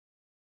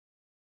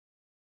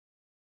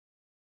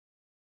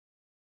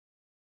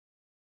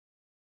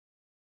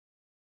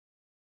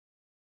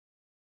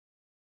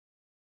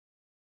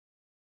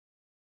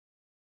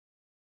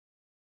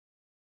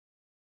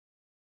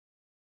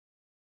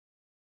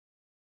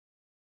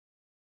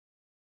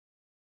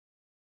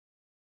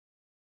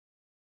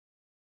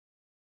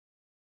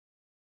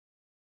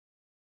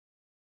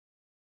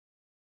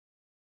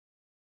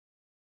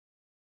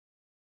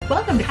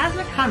Welcome to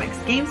Cosmic Comics,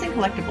 Games and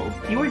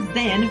Collectibles, your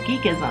zen of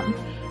geekism.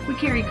 We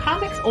carry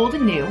comics old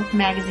and new,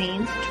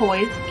 magazines,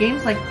 toys,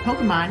 games like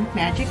Pokemon,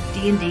 Magic,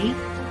 D&D.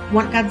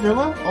 Want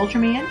Godzilla,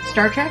 Ultraman,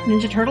 Star Trek,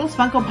 Ninja Turtles,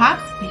 Funko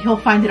Pops? You'll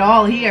find it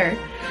all here.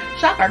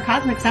 Shop our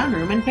Cosmic Sound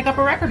Room and pick up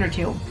a record or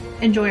two.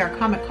 Enjoy our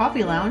Comic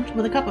Coffee Lounge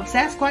with a cup of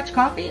Sasquatch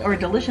coffee or a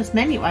delicious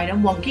menu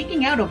item while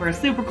geeking out over a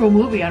super cool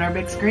movie on our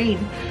big screen.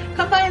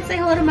 Come by and say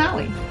hello to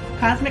Maui.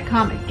 Cosmic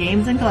Comic,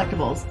 Games and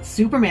Collectibles.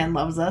 Superman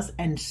loves us,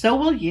 and so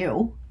will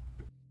you.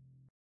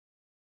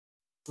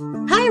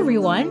 Hi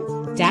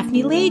everyone,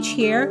 Daphne Lage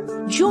here.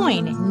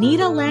 Join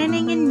Nita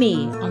Lanning and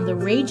me on the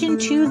Ragin'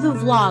 2 The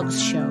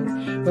Vlogs show,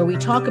 where we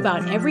talk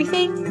about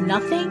everything,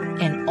 nothing,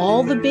 and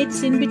all the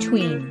bits in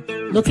between.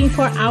 Looking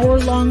for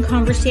hour-long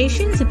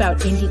conversations about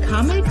indie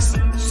comics,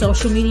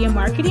 social media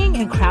marketing,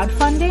 and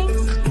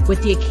crowdfunding,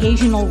 with the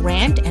occasional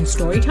rant and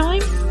story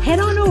time? Head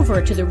on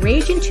over to the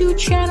Ragin' 2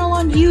 channel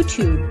on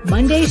YouTube,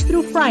 Mondays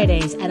through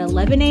Fridays at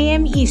 11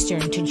 a.m.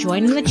 Eastern to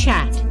join in the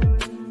chat.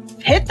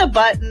 Hit the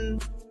button.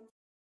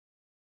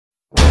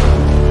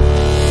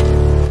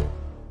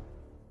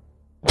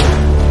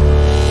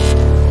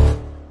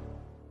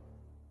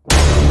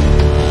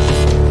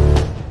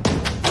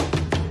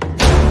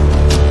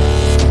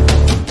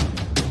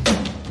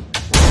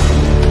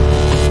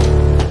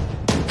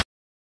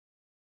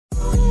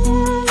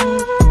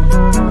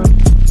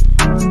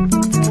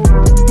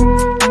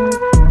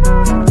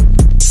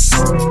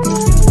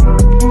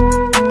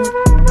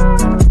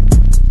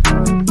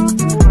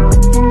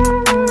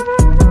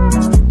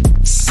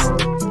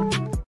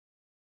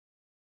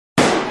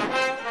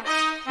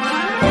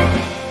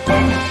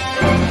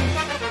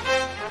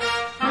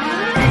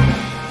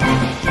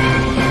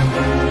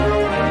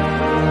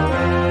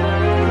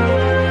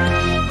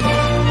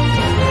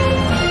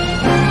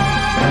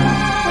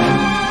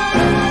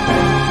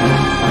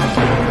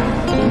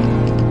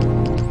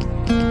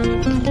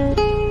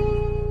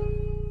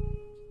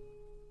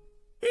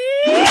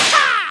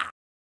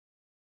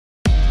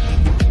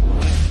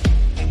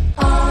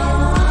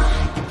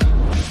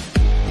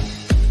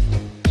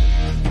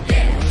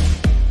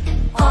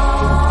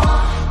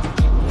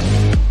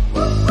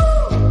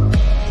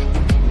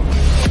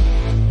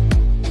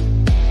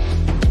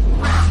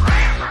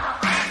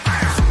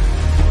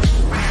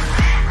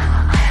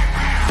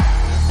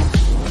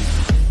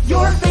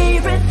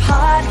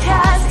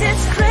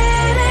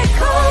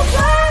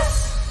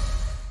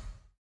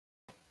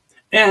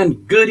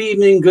 And good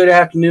evening, good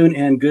afternoon,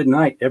 and good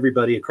night,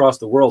 everybody across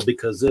the world,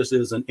 because this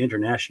is an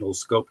international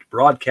scoped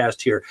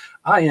broadcast here.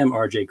 I am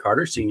RJ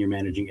Carter, Senior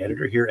Managing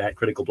Editor here at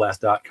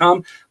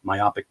CriticalBlast.com,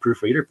 myopic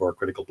proofreader for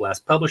Critical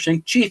Blast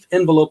Publishing, Chief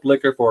Envelope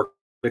Licker for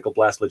Critical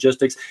Blast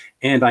Logistics,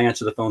 and I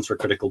answer the phones for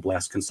Critical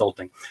Blast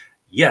Consulting.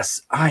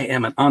 Yes, I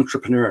am an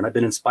entrepreneur, and I've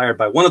been inspired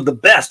by one of the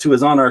best who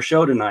is on our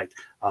show tonight,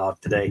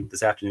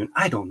 this afternoon.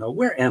 I don't know.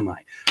 Where am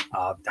I?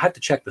 I have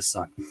to check the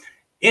sun.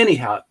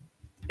 Anyhow,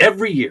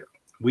 every year,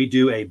 we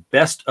do a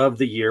best of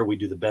the year. We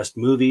do the best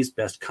movies,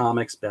 best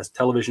comics, best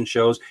television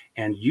shows,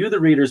 and you, the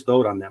readers,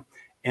 vote on them.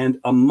 And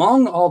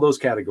among all those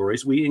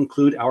categories, we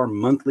include our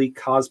monthly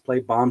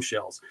cosplay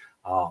bombshells,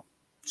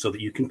 so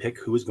that you can pick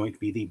who is going to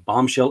be the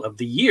bombshell of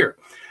the year.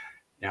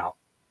 Now,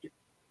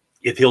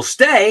 if he'll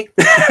stay,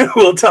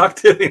 we'll talk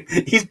to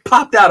him. He's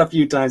popped out a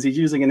few times. He's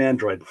using an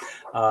Android.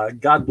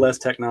 God bless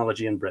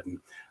technology in Britain.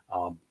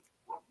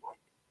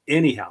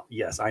 Anyhow,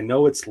 yes, I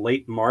know it's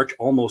late March,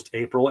 almost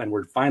April, and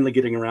we're finally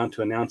getting around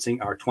to announcing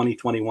our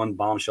 2021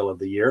 Bombshell of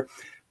the Year.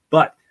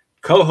 But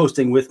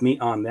co-hosting with me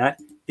on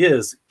that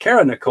is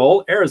Cara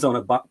Nicole,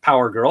 Arizona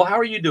Power Girl. How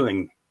are you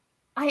doing?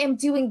 I am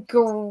doing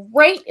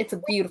great. It's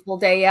a beautiful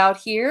day out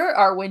here.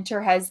 Our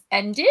winter has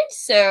ended.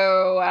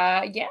 So,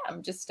 yeah,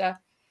 I'm just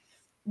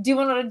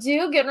doing what I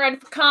do, getting ready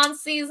for con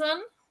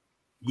season.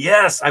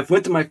 Yes, I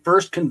went to my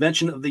first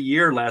convention of the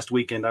year last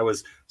weekend. I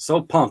was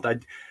so pumped.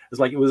 It was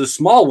like it was a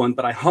small one,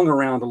 but I hung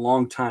around a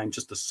long time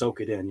just to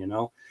soak it in, you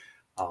know.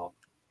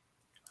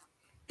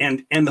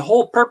 And the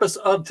whole purpose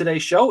of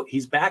today's show,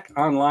 he's back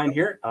online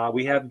here.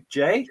 We have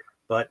Jay,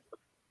 but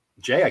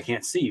Jay, I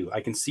can't see you.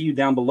 I can see you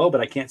down below,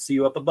 but I can't see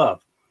you up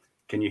above.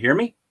 Can you hear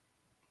me?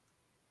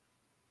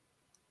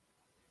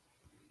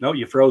 No,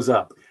 you froze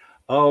up.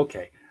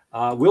 Okay.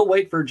 We'll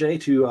wait for Jay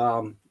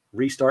to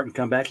restart and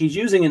come back. He's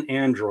using an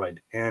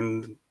Android,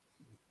 and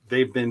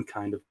they've been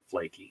kind of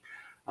flaky.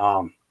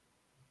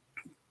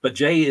 But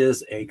Jay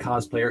is a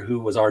cosplayer who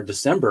was our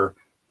December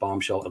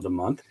bombshell of the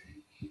month.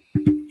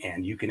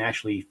 And you can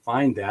actually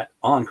find that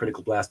on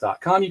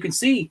criticalblast.com. You can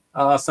see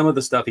some of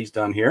the stuff he's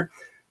done here.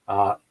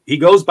 He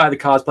goes by the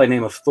cosplay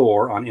name of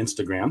Thor on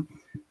Instagram,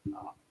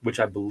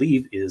 which I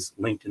believe is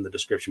linked in the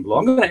description below.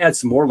 I'm going to add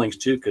some more links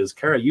too, because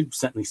Cara, you've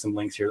sent me some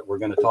links here that we're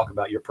going to talk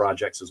about your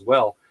projects as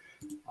well.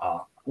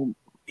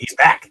 He's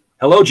back.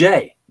 Hello,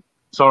 Jay.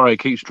 Sorry, it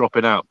keeps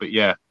dropping out, but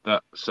yeah,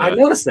 that's. I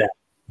noticed that.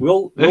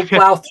 We'll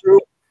plow through.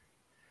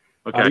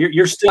 Okay.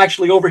 You're still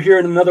actually over here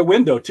in another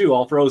window too,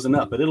 all frozen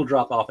up, but it'll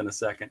drop off in a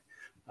second.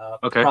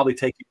 Okay. Probably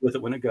take you with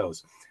it when it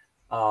goes.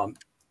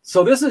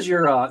 So this is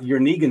your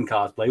Negan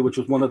cosplay, which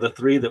was one of the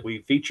 3 that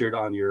we featured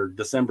on your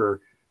December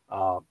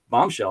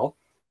Bombshell.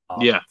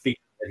 Yeah. Featured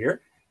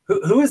here.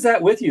 Who is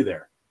that with you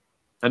there?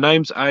 Her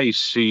name's Ace.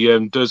 She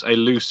does a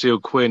Lucille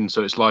Quinn,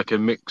 so it's like a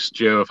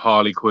mixture of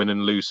Harley Quinn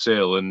and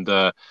Lucille. And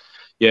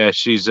yeah,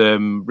 she's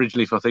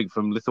originally, I think,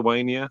 from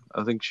Lithuania,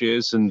 I think she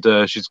is. And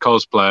she's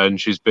cosplayer, and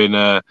she's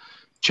been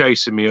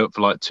chasing me up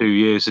for like 2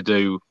 years to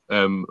do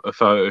a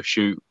photo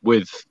shoot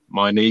with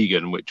my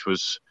Negan, which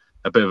was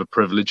a bit of a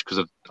privilege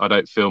because I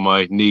don't feel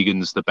my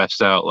Negan's the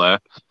best out there.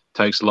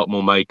 Takes a lot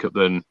more makeup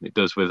than it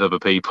does with other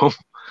people.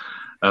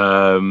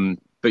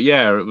 But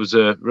yeah, it was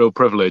a real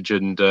privilege.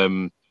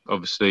 And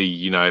obviously,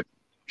 you know,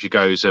 she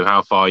goes,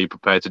 how far are you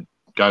prepared to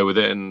go with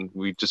it? And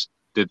we just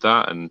did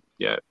that. And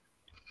yeah.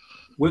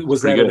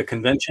 Was that at a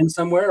convention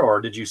somewhere, or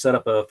did you set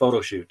up a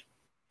photo shoot?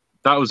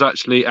 That was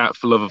actually at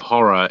For Love of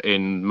Horror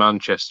in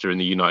Manchester in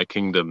the United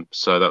Kingdom.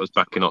 So that was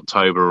back in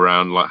October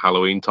around like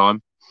Halloween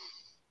time.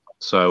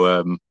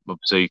 So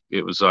obviously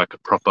it was like a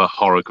proper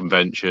horror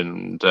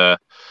convention, and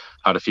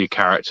had a few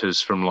characters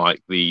from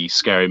like the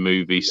Scary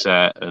Movie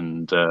set,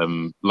 and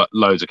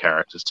loads of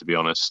characters, to be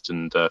honest,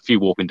 and a few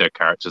Walking Dead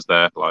characters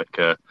there, like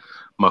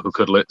Michael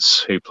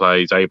Cudlitz, who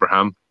plays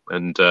Abraham,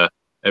 and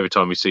every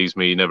time he sees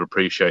me, he never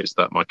appreciates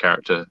that my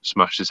character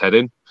smashed his head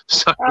in.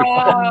 So,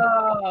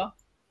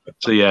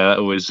 so yeah, that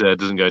always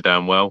doesn't go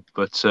down well.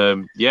 But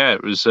yeah,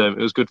 it was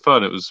good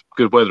fun. It was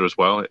good weather as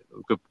well.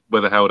 Good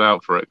weather held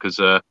out for it because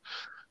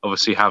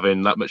obviously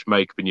having that much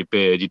makeup in your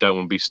beard, you don't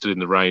want to be stood in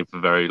the rain for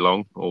very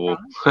long. Or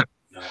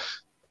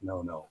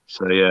no.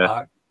 So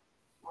yeah.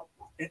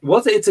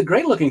 It's a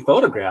great looking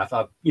photograph,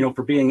 you know,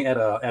 for being at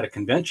a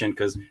convention,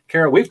 because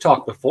Cara, we've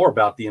talked before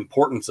about the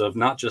importance of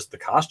not just the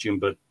costume,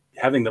 but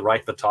having the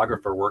right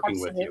photographer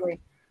working with you.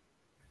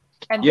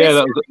 And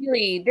yeah,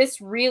 this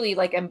really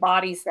like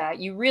embodies that.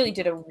 You really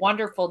did a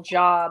wonderful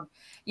job.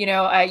 You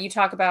know, you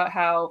talk about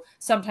how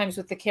sometimes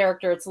with the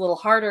character it's a little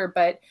harder,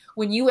 but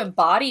when you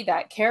embody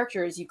that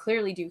character, as you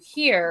clearly do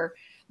here,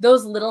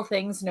 those little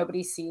things,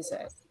 nobody sees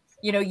it.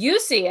 You know, you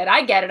see it,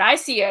 I get it, I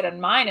see it in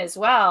mine as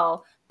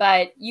well,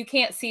 but you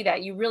can't see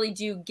that. You really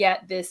do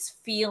get this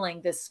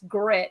feeling, this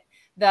grit,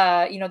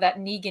 you know, that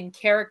Negan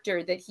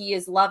character that he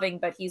is loving,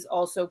 but he's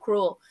also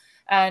cruel.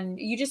 And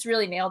you just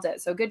really nailed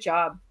it. So good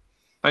job.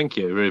 Thank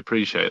you. Really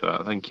appreciate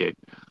that. Thank you.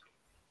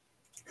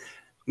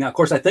 Now, of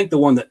course, I think the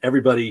one that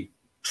everybody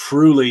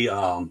truly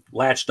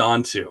latched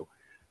onto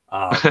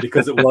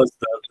because it was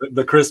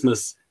the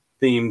Christmas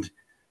themed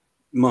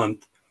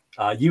month.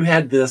 You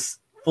had this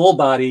full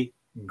body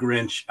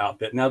Grinch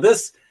outfit. Now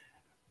there's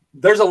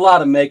a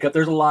lot of makeup.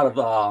 There's a lot of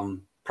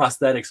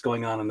prosthetics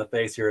going on in the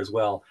face here as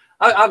well.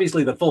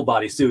 Obviously the full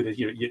body suit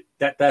is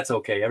that's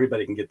okay.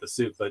 Everybody can get the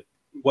suit, but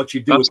what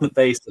you do with the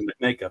face and the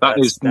makeup.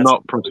 That's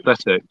not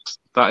prosthetics.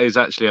 That is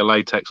actually a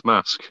latex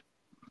mask.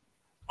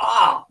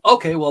 Ah,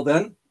 okay. Well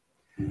then,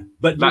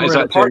 but that is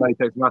actually a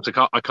latex mask.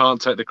 I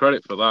can't take the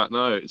credit for that.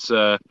 No, it's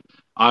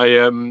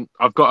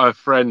I've got a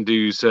friend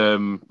who's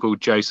called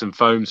Jason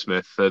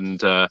Foamsmith,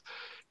 and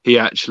he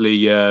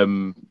actually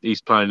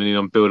he's planning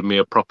on building me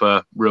a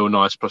proper, real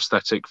nice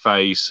prosthetic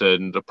face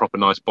and a proper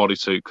nice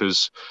bodysuit,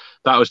 because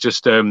that was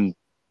just 2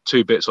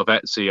 bits of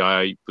Etsy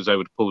I was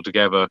able to pull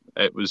together.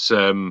 It was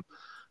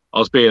I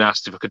was being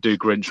asked if I could do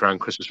Grinch around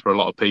Christmas for a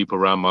lot of people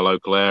around my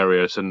local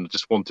areas, and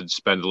just wanted to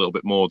spend a little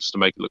bit more just to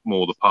make it look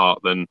more the part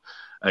than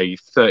a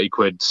 30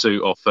 quid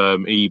suit off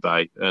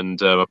eBay.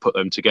 And I put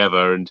them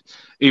together, and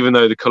even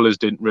though the colours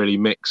didn't really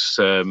mix,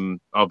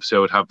 obviously I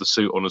would have the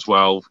suit on as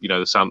well, you know,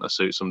 the Santa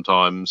suit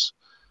sometimes.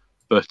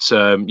 But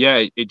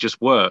yeah, it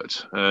just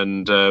worked.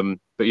 And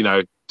but you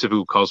know,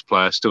 typical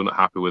cosplayer, still not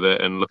happy with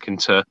it and looking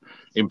to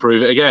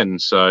improve it again.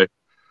 So.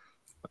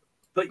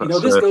 But, you know,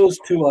 this goes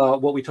to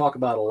what we talk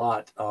about a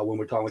lot when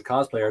we're talking with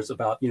cosplayers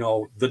about, you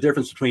know, the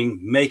difference between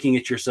making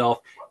it yourself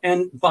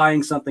and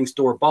buying something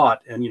store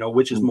bought, and, you know,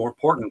 which is more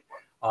important.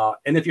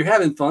 And if you're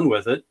having fun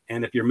with it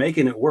and if you're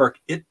making it work,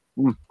 it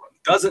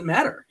doesn't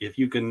matter if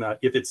you can,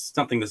 if it's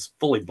something that's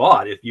fully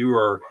bought, if you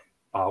are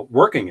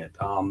working it.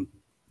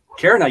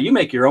 Cara, now you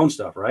make your own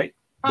stuff, right?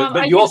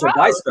 But you also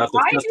buy stuff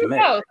that's custom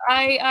made.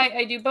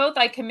 I do both.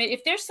 I commit.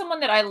 If there's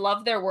someone that I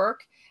love their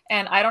work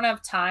and I don't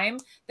have time,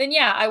 then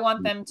yeah, I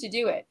want them to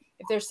do it.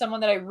 If there's someone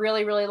that I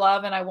really, really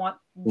love and I want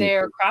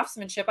their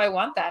craftsmanship, I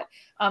want that.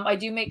 I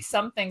do make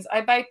some things.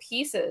 I buy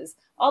pieces.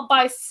 I'll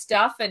buy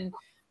stuff and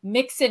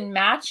mix and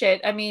match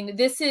it. I mean,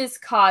 this is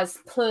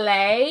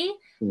cosplay,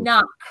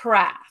 not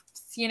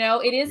crafts. You know,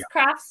 it is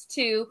crafts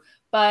too,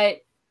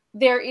 but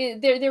there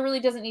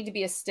really doesn't need to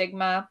be a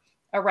stigma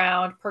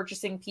around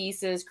purchasing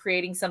pieces,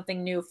 creating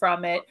something new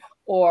from it,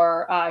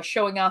 or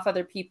showing off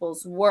other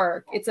people's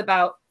work. It's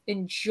about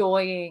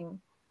enjoying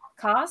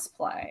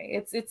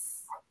cosplay.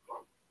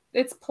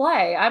 It's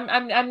play.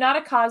 I'm not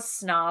a cos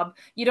snob.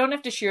 You don't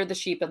have to shear the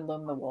sheep and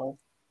loom the wool.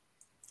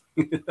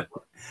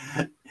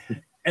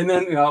 And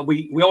then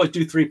we always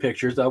do 3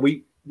 pictures.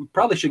 We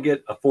probably should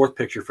get a 4th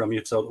picture from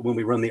you, so when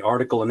we run the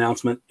article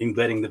announcement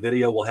embedding the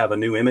video, we'll have a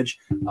new image.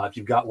 If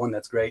you've got one,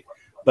 that's great.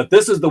 But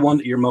this is the one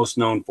that you're most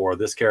known for,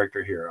 this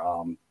character here.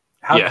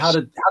 How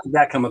did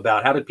that come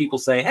about? How did people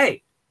say,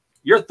 hey,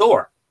 you're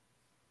Thor?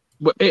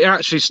 Well, it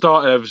actually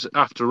started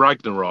after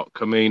Ragnarok.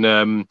 I mean,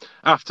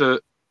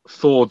 after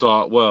Thor: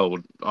 Dark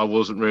World, I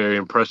wasn't really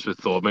impressed with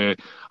Thor. I mean,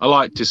 I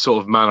liked his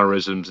sort of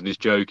mannerisms and his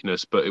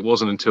jokiness, but it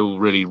wasn't until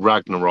really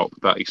Ragnarok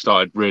that he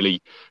started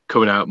really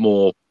coming out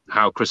more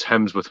how Chris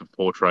Hemsworth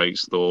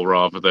portrays Thor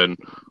rather than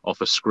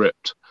off a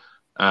script.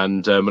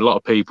 And a lot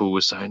of people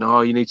were saying, "Oh,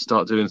 you need to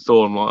start doing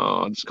Thor." I'm like,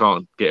 "Oh, I just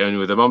can't get in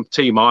with him." I'm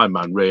Team Iron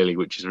Man, really,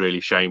 which is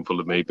really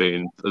shameful of me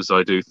being as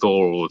I do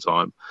Thor all the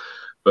time.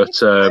 But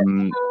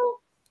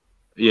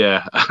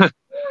yeah.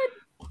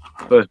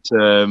 But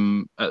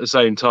at the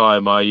same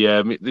time,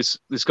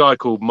 this guy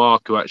called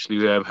Mark, who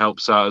actually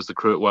helps out as the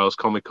crew at Wales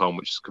Comic Con,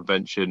 which is a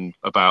convention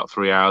about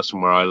 3 hours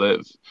from where I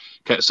live,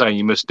 kept saying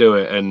you must do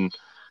it. And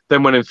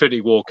then when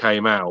Infinity War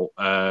came out,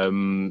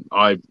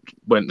 I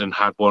went and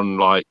had one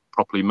like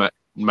properly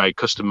made,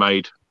 custom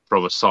made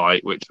from a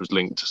site which was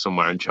linked to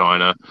somewhere in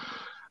China.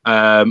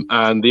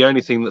 And the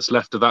only thing that's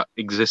left of that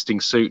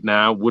existing suit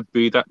now would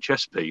be that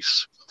chest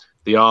piece.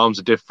 The arms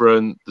are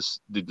different,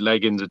 the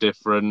leggings are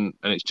different,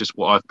 and it's just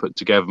what I've put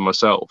together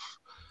myself.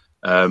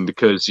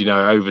 Because, you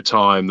know, over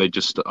time they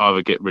just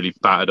either get really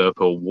battered up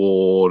or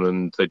worn,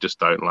 and they just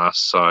don't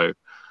last. So,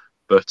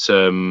 but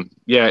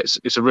yeah,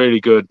 it's a really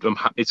good.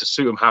 It's a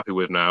suit I'm happy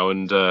with now,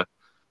 and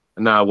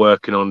now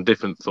working on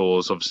different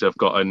Thors. Obviously, I've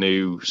got a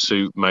new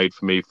suit made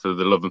for me for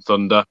the Love and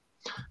Thunder,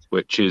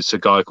 which is a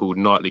guy called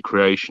Nightly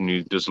Creation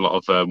who does a lot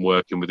of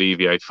working with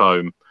EVA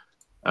foam.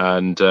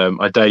 And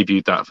I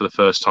debuted that for the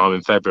first time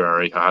in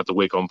February. I had the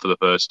wig on for the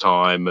first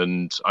time,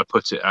 and I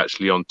put it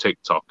actually on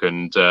TikTok,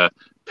 and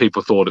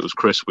people thought it was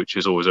Chris, which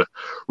is always a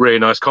really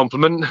nice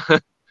compliment.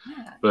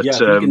 But yeah,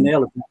 if you can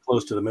nail it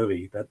close to the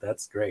movie,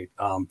 that's great.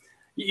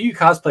 You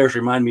cosplayers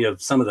remind me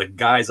of some of the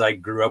guys I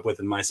grew up with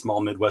in my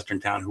small Midwestern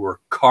town who were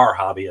car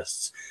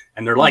hobbyists,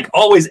 and they're like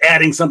always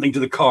adding something to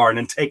the car and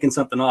then taking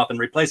something off and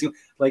replacing.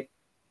 Like,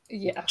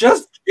 yeah,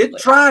 just it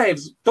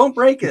drives, don't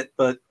break it.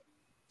 But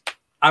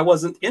I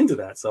wasn't into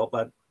that, so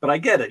but I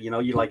get it. You know,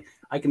 you like,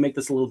 I can make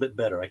this a little bit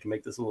better. I can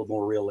make this a little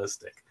more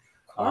realistic.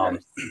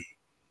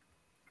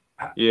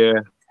 Yeah.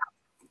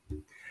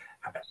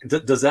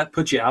 Does that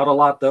put you out a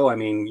lot, though? I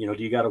mean, you know,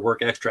 do you got to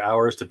work extra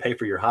hours to pay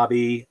for your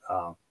hobby?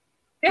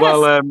 Yes.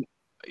 Well,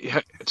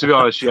 to be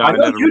honest, yeah,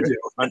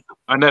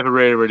 I never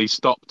really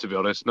stopped. To be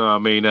honest, no. I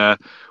mean,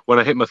 when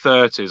I hit my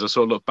 30s, I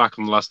sort of look back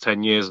on the last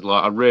 10 years, and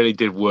like I really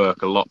did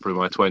work a lot through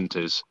my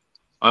 20s.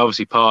 I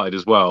obviously partied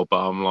as well, but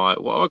I'm like,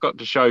 what have I got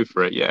to show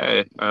for it?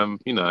 Yeah,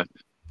 you know.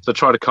 So I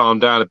try to calm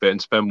down a bit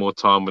and spend more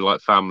time with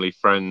like family,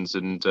 friends,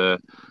 and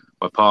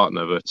my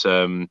partner. But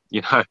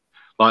you know,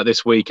 like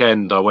this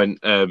weekend, I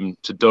went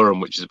to Durham,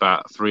 which is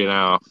about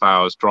 3.5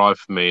 hours drive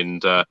for me,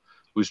 and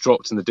was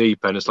dropped in the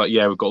deep end. It's like,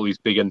 yeah, we've got all these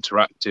big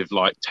interactive,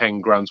 like 10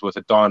 grams worth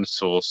of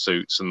dinosaur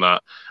suits and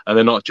that, and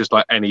they're not just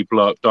like any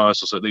blow up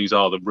dinosaurs. So these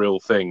are the real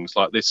things.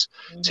 Like this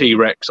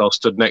T-Rex I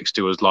stood next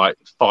to was like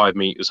 5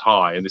 meters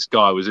high, and this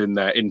guy was in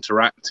there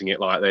interacting it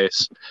like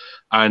this.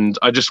 And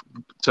I just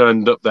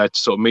turned up there to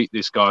sort of meet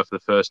this guy for the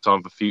first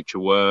time for future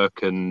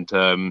work. And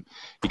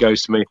he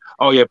goes to me,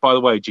 "Oh yeah, by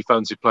the way, do you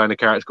fancy playing a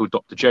character called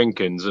Dr.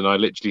 Jenkins?" And I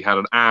literally had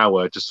an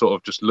hour to sort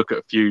of just look at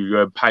a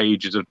few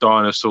pages of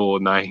dinosaur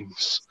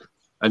names.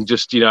 And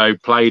just, you know,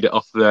 played it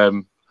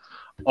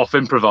off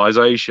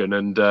improvisation,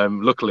 and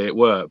luckily it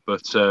worked.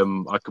 But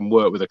I can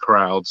work with a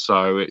crowd,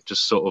 so it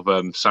just sort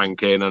of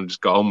sank in and just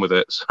got on with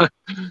it. So,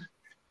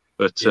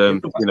 but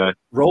you know,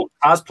 role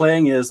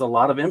cosplaying is a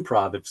lot of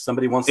improv. If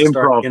somebody wants to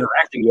start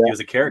interacting with you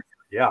as a character,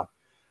 yeah.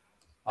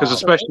 Because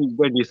especially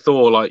when you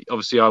Thor, like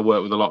obviously I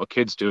work with a lot of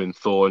kids doing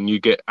Thor, and you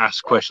get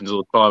asked questions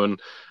all the time, and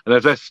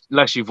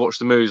unless you've watched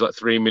the movies like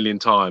 3 million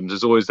times,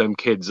 there's always them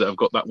kids that have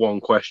got that one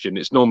question.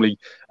 It's normally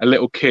a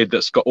little kid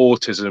that's got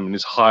autism and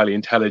is highly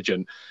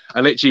intelligent,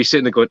 and literally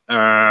sitting there going,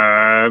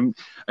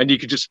 and you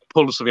could just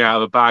pull something out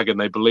of a bag and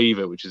they believe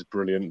it, which is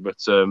brilliant. But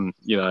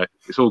you know,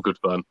 it's all good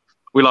fun.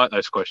 We like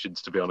those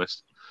questions, to be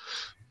honest.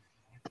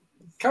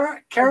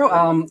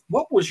 Carol,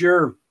 what was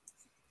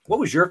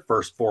your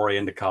first foray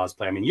into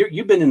cosplay? I mean,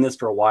 you've been in this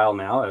for a while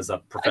now as a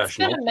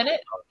professional. It's been a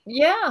minute.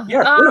 Yeah.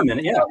 Yeah, it's been a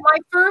minute, yeah. So my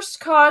first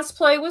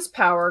cosplay was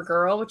Power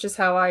Girl, which is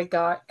how I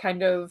got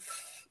kind of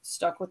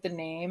stuck with the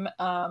name.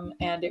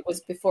 And it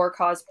was before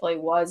cosplay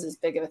was as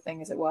big of a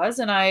thing as it was.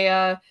 And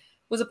I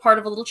was a part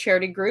of a little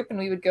charity group, and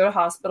we would go to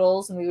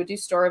hospitals, and we would do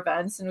store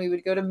events, and we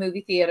would go to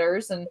movie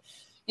theaters and,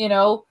 you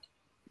know,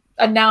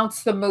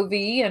 announce the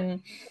movie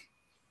and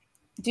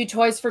do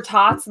Toys for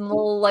Tots and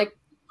little like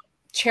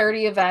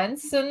charity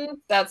events and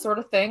that sort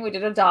of thing. We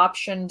did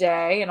adoption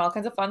day and all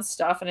kinds of fun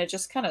stuff, and it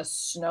just kind of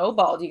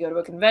snowballed. You go to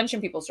a convention,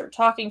 people start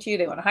talking to you,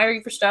 they want to hire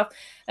you for stuff,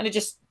 and it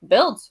just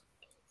builds.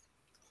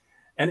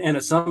 And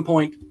at some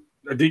point,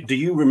 do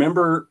you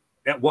remember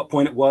at what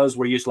point it was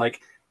where you're just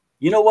like,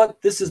 you know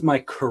what, this is my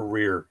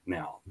career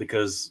now?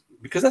 Because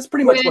that's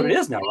pretty much what it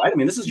is now, right? I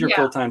mean, this is your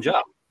full-time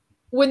job.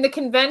 When the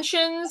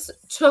conventions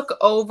took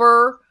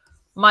over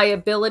my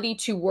ability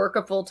to work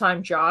a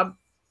full-time job,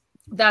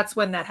 that's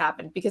when that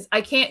happened, because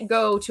I can't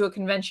go to a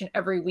convention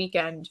every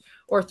weekend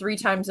or 3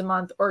 times a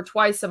month or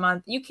twice a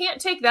month. You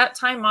can't take that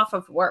time off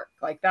of work.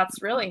 Like,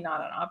 that's really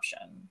not an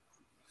option.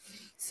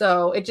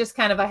 So it just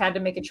kind of, I had to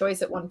make a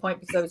choice at one point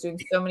because I was doing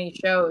so many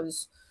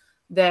shows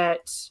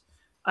that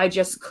I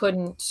just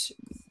couldn't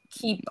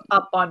keep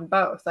up on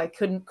both. I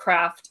couldn't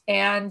craft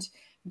and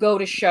go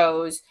to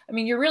shows. I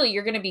mean, you're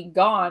going to be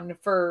gone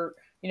for,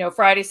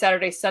 Friday,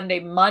 Saturday, Sunday,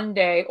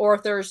 Monday, or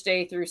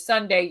Thursday through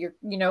Sunday.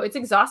 It's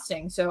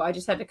exhausting. So I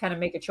just had to kind of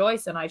make a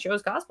choice, and I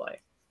chose cosplay.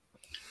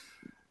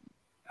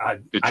 I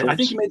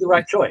think you made the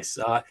right choice.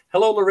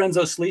 Hello,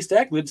 Lorenzo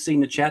Sleestack. Good to see you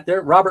in the chat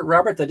there.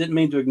 Robert, I didn't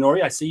mean to ignore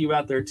you. I see you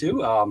out there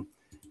too.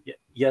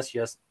 Yes.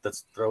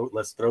 Let's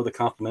throw the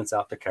compliments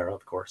out to Cara.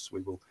 Of course,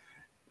 we will.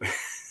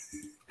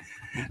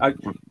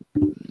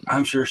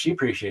 I'm sure she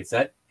appreciates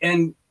that.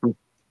 And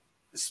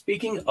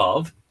speaking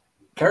of,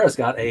 Cara's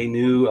got a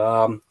new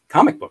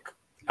comic book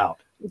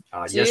out.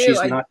 Yes,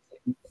 she's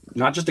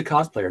not just a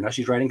cosplayer. Now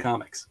she's writing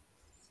comics.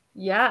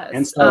 Yes.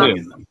 And starring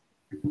in them.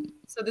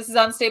 So this is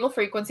Unstable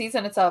Frequencies,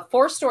 and it's a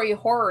 4-story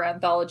horror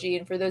anthology.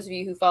 And for those of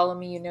you who follow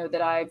me, you know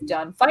that I've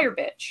done Fire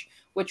Bitch,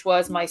 which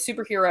was my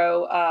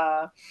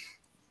superhero.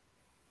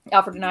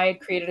 Alfred and I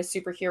had created a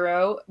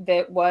superhero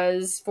that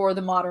was for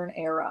the modern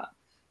era.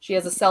 She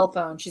has a cell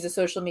phone. She's a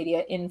social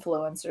media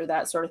influencer,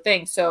 that sort of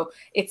thing. So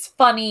it's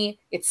funny.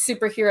 It's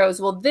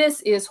superheroes. Well,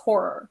 this is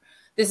horror.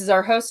 This is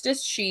our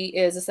hostess. She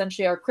is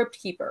essentially our crypt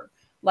keeper.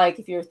 Like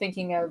if you're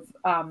thinking of,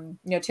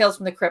 Tales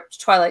from the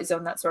Crypt, Twilight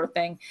Zone, that sort of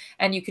thing.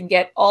 And you can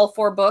get all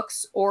 4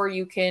 books, or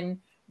you can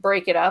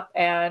break it up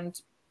and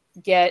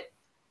get,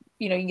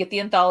 you can get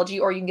the anthology,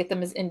 or you can get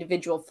them as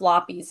individual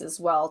floppies as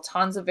well.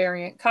 Tons of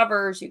variant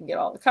covers. You can get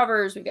all the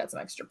covers. We've got some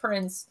extra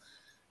prints.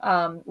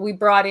 We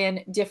brought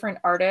in different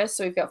artists.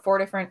 So we've got 4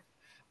 different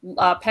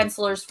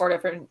pencilers, 4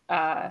 different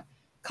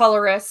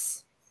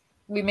colorists.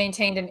 We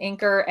maintained an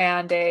inker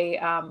and a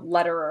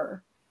letterer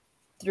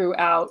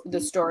throughout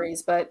the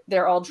stories, but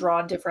they're all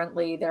drawn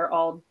differently. They're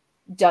all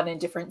done in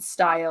different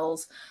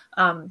styles.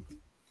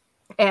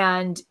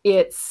 And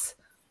it's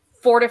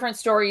 4 different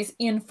stories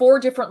in 4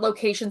 different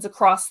locations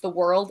across the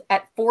world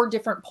at 4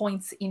 different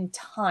points in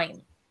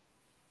time.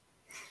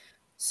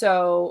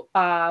 So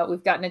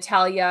we've got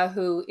Natalia,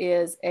 who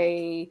is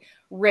a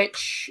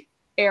rich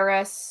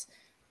heiress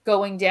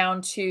going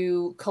down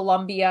to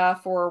Colombia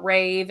for a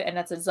rave, and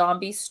that's a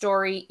zombie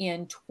story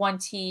in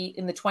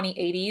the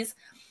 2080s.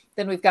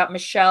 Then we've got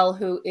Michelle,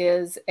 who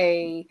is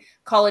a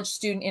college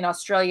student in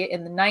Australia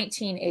in the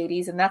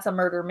 1980s, and that's a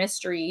murder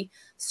mystery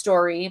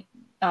story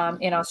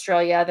in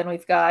Australia. Then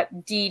we've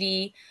got Dee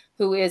Dee,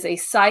 who is a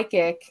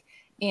psychic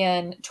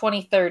in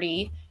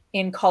 2030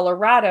 in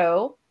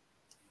Colorado,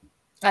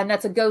 and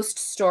that's a ghost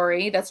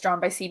story that's drawn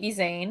by C.B.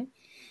 Zane.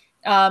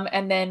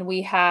 And then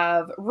we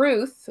have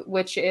Ruth,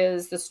 which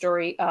is the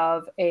story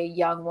of a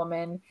young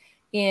woman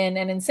in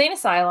an insane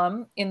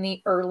asylum in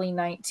the early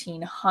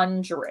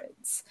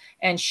 1900s.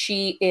 And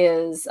she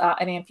is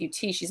an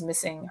amputee. She's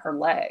missing her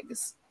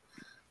legs.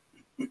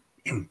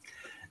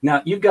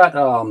 Now, you've got,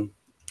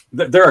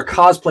 there are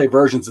cosplay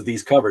versions of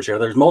these covers here.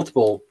 There's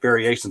multiple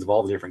variations of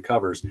all the different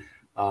covers.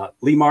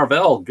 Lee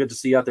Marvell, good to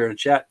see you out there in the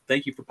chat.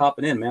 Thank you for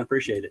popping in, man.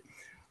 Appreciate it.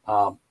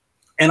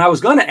 And I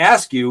was going to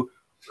ask you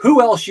who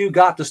else you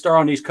got to star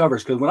on these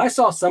covers, because when I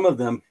saw some of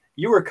them,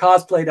 you were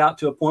cosplayed out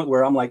to a point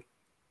where I'm like,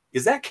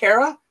 is that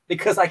Cara?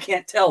 Because I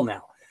can't tell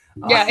now.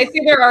 Yeah, it's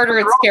either art or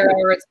it's Cara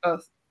or it's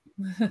both.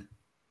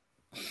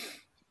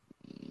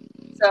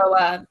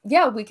 So,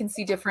 yeah, we can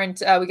see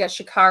different. We got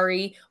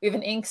Shikari. We have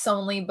an inks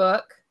only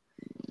book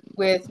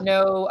with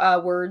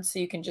no words, so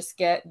you can just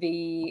get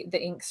the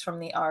inks from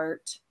the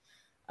art.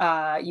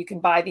 You can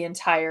buy the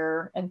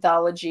entire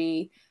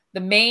anthology. The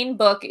main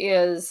book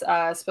is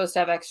supposed to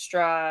have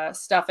extra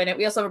stuff in it.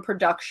 We also have a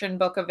production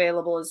book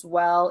available as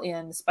well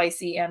in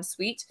spicy and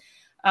sweet.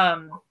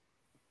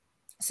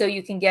 So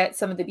you can get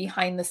some of the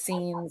behind the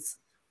scenes,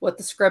 what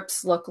the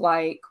scripts look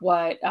like,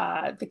 what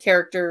the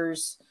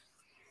characters,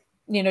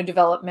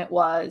 development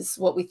was,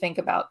 what we think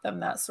about them,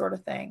 that sort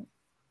of thing.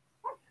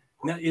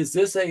 Now, is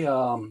this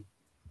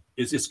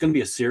is this going to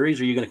be a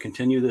series? Are you going to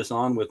continue this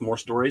on with more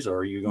stories, or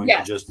are you going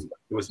to just?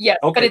 Yes,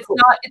 okay, but it's cool.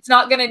 It's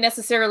not going to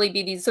necessarily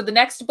be these. So the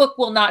next book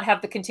will not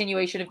have the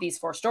continuation of these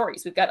 4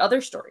 stories. We've got other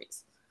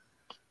stories.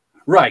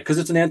 Right, because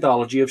it's an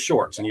anthology of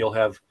shorts, and you'll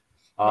have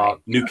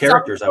new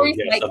characters. I would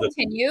guess. Might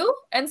continue,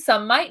 and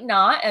some might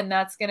not, and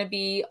that's going to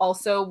be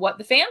also what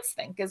the fans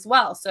think as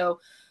well. So,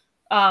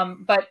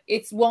 but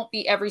it won't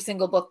be every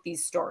single book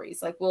these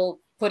stories. Like we'll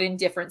put in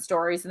different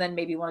stories, and then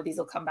maybe one of these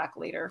will come back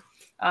later.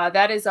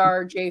 That is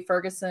our Jay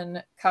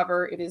Ferguson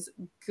cover. It is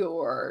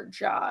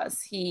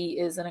gorgeous. He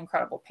is an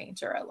incredible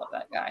painter. I love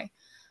that guy.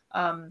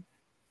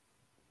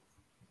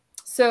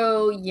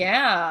 So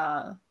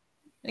yeah,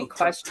 any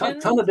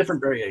questions? Ton of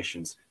different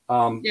variations.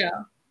 Yeah.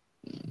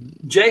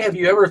 Jay, have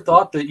you ever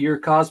thought that your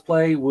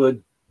cosplay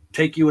would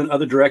take you in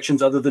other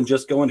directions other than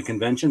just going to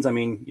conventions? I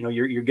mean,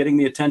 you're getting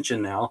the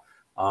attention now.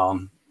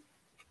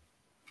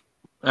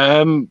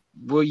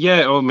 Well,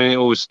 yeah. I mean, it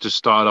always just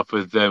started off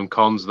with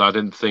cons, and I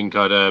didn't think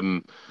I'd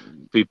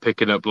be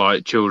picking up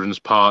like children's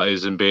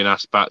parties and being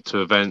asked back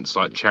to events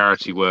like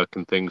charity work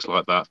and things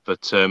like that.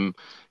 But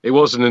it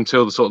wasn't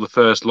until the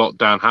first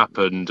lockdown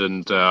happened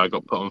and I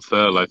got put on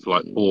furlough for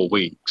like 4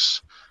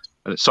 weeks.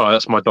 And sorry,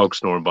 that's my dog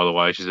snoring, by the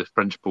way. She's a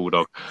French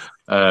bulldog.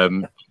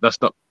 That's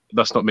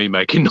not me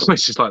making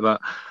noises like that.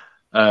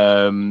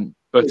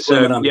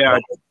 Yeah,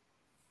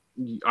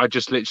 I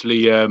just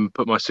literally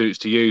put my suits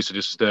to use. So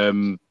just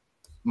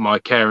my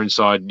caring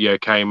side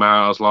came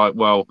out. I was like,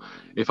 well,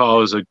 if I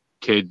was a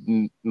kid,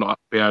 not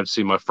be able to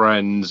see my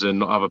friends and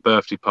not have a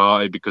birthday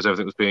party because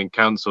everything was being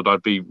cancelled,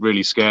 I'd be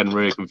really scared and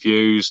really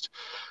confused.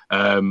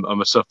 I'm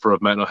a sufferer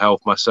of mental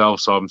health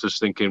myself, so I'm just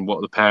thinking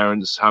what the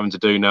parents having to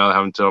do now,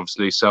 having to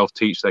obviously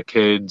self-teach their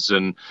kids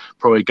and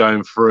probably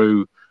going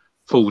through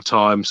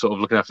full-time sort of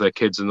looking after their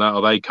kids and that,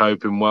 are they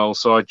coping well?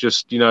 So I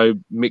just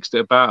mixed it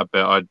about a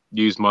bit. I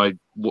used my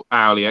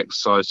hourly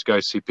exercise to go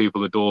see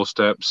people on the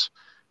doorsteps,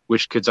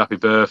 wish kids happy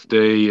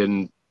birthday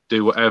and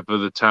do whatever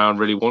the town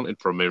really wanted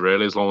from me,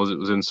 really, as long as it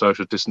was in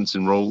social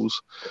distancing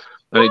rules.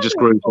 And it just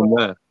grew from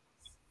there.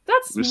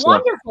 That's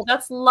wonderful.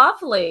 That's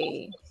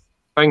lovely.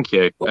 Thank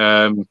you.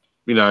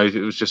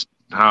 It was just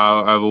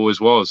how I always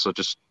was. So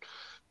just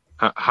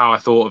how I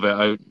thought of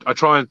it. I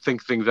try and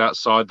think things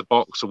outside the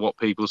box of what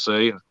people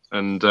see.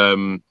 And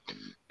I'm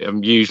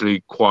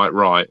usually quite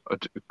right.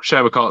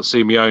 Shame I can't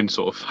see my own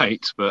sort of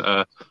fate,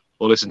 but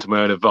or listen to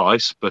my own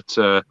advice. But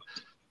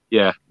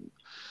yeah.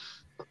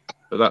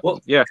 But that,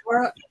 well, yeah.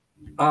 Cara,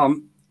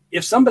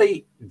 if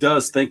somebody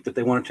does think that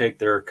they want to take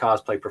their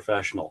cosplay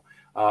professional,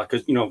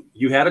 because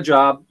you had a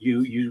job,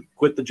 you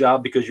quit the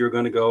job because you're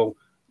going to go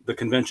the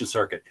convention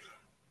circuit.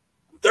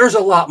 There's a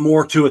lot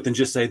more to it than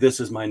just say this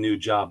is my new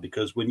job,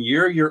 because when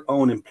you're your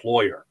own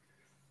employer,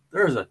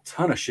 there's a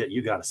ton of shit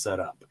you got to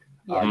set up.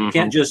 You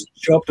can't just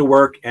show up to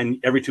work and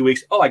every 2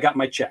 weeks, oh, I got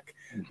my check,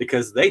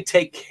 because they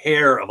take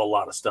care of a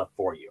lot of stuff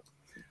for you.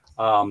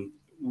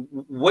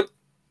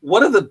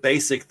 What are the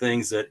basic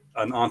things that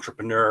an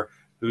entrepreneur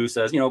who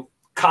says,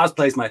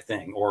 cosplay is my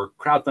thing, or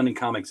crowdfunding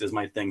comics is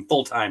my thing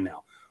full time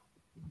now?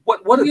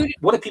 What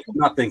do people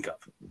not think of?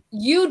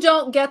 You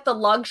don't get the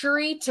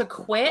luxury to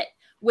quit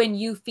when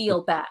you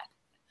feel bad.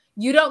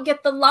 You don't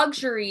get the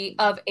luxury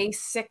of a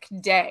sick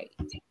day.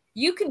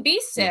 You can be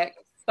sick,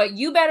 but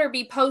you better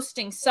be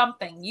posting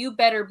something. You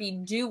better be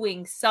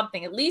doing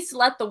something. At least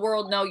let the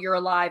world know you're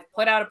alive.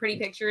 Put out a pretty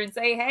picture and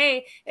say,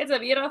 hey, it's a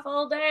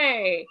beautiful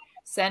day.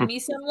 Send me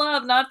some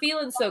love. Not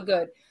feeling so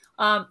good.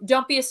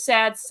 Don't be a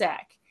sad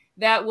sack.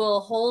 That will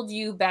hold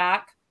you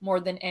back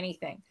more than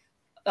anything.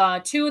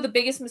 Two of the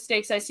biggest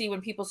mistakes I see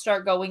when people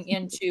start going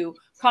into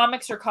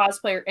comics or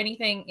cosplay or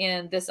anything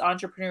in this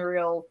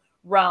entrepreneurial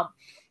realm.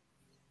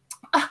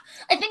 I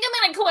think I'm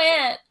going to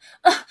quit.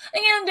 I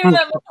can't do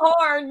that. It's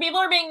hard. People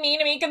are being mean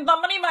to me. Can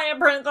somebody buy a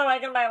print so I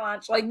can buy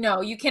lunch? Like, no,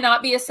 you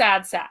cannot be a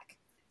sad sack.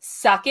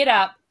 Suck it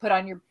up. Put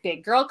on your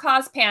big girl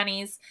cos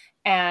panties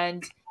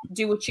and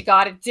do what you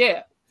got to do.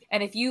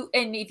 And if you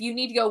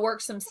need to go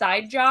work some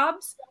side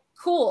jobs,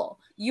 cool.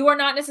 You are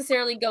not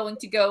necessarily going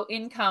to go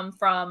income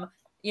from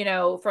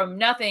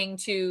nothing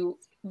to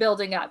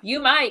building up.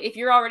 You might, if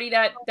you're already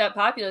that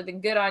popular,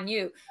 then good on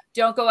you.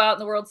 Don't go out in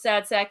the world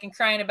sad sack and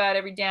crying about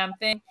every damn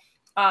thing.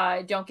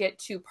 Don't get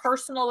too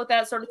personal with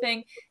that sort of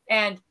thing.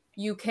 And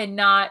you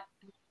cannot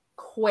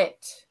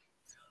quit.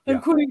 I'm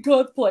quitting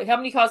cosplay. How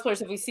many cosplayers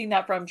have we seen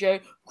that from,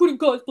 Jay? Quitting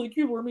cosplay,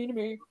 people are mean to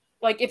me.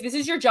 Like, if this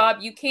is your job,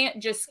 you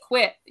can't just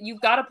quit. You've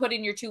got to put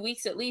in your 2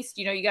 weeks at least.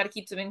 You got to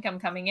keep some income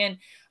coming in.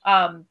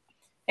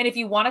 And if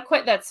you want to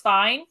quit, that's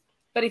fine.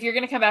 But if you're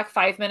going to come back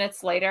 5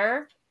 minutes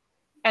later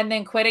and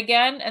then quit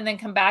again and then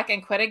come back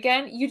and quit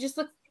again, you just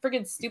look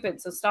friggin' stupid.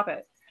 So stop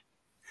it.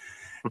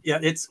 Yeah,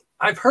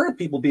 I've heard of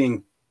people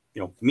being,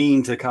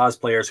 mean to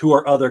cosplayers who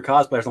are other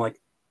cosplayers. I'm like,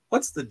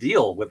 what's the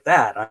deal with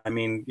that? I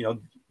mean,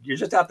 you're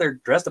just out there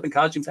dressed up in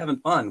costumes having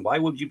fun. Why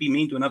would you be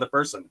mean to another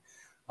person?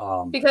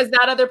 Because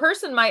that other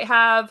person might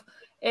have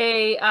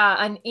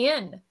an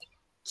in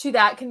to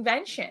that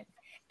convention.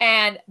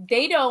 And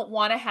they don't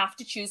want to have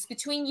to choose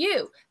between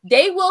you.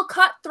 They will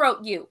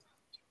cutthroat you.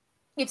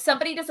 If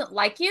somebody doesn't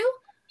like you,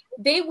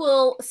 they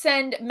will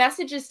send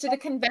messages to the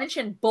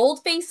convention,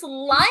 bold-faced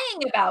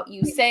lying about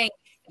you, saying,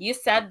 you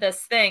said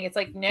this thing. It's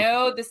like,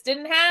 no, this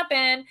didn't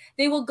happen.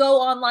 They will go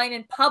online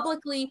and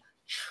publicly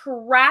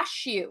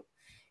trash you.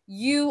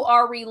 You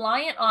are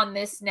reliant on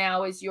this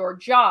now as your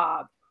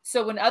job.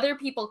 So when other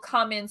people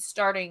come in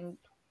starting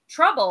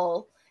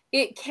trouble,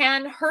 it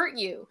can hurt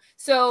you.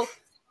 So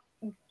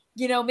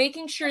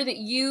making sure that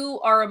you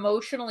are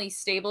emotionally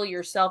stable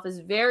yourself is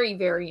very,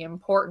 very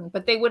important.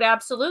 But they would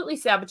absolutely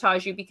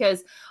sabotage you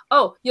because,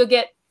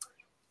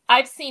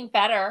 I've seen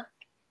better.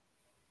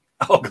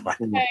 Oh, God.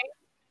 Okay.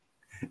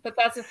 But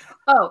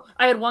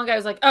I had one guy who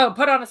was like,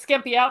 put on a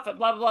skimpy outfit,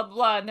 blah, blah,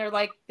 blah. And they're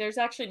like, there's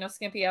actually no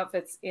skimpy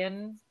outfits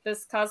in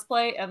this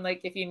cosplay. And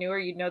like, if you knew her,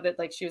 you'd know that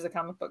like she was a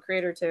comic book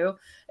creator too.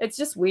 It's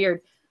just weird.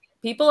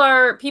 People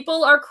are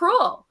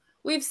cruel.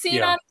 We've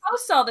seen on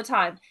posts all the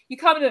time. You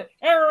come to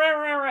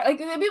like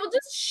people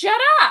just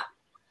shut up.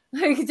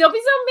 Like, don't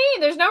be so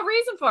mean. There's no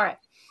reason for it.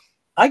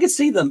 I could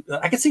see them.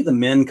 I could see the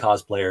men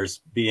cosplayers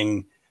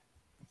being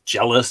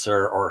jealous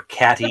or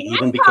catty,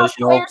 even because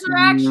cosplayers are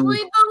actually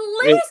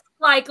the least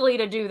likely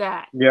to do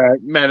that. Yeah,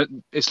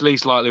 men. It's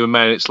least likely with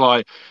men. It's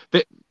like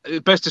the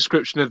best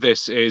description of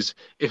this is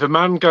if a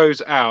man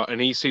goes out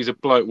and he sees a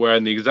bloke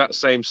wearing the exact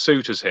same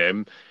suit as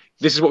him.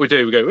 This is what we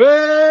do. We go,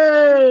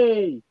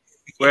 hey!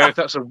 Where if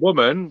that's a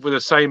woman with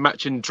the same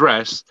matching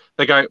dress,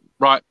 they go,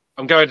 right,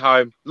 I'm going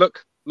home.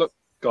 Look,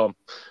 gone.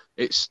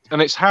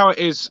 It's how it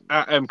is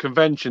at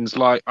conventions.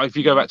 Like if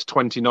you go back to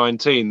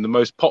 2019, the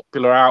most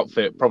popular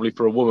outfit probably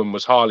for a woman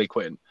was Harley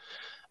Quinn,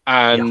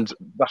 and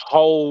the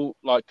whole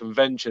like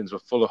conventions were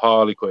full of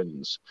Harley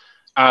Quinns.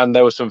 And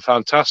there were some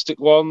fantastic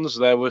ones.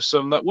 There were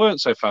some that weren't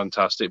so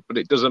fantastic, but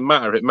it doesn't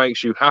matter. It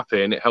makes you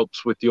happy, and it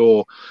helps with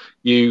you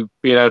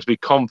being able to be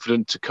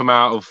confident to come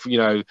out of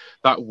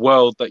that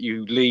world that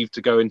you leave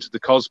to go into the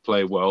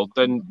cosplay world.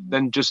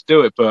 Then just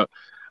do it. But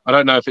I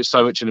don't know if it's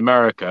so much in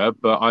America,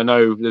 but I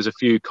know there's a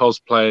few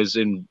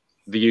cosplayers in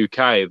the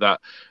UK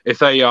that if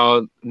they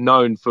are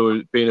known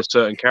for being a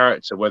certain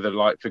character, whether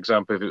like for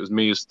example if it was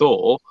me as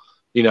Thor.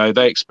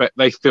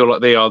 They feel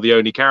like they are the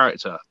only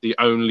character, the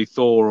only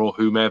Thor or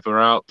whomever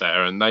out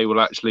there, and they will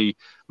actually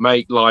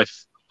make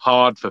life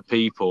hard for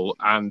people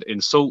and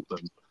insult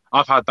them.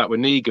 I've had that with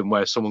Negan,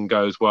 where someone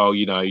goes, "Well,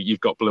 you've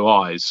got blue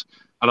eyes,"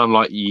 and I'm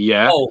like,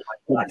 "Yeah,"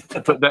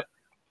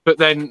 but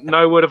then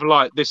no word of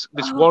like this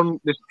one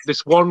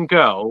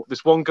girl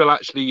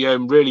actually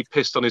really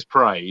pissed on his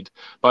parade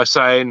by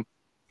saying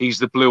he's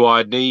the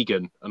blue-eyed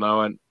Negan, and I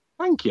went,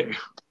 "Thank you,"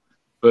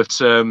 but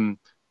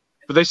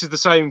this is the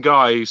same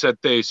guy who said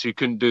this, who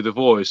couldn't do the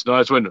voice. And I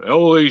just went,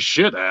 holy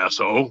shit,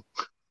 asshole.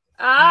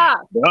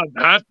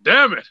 God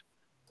damn it.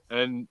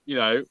 And,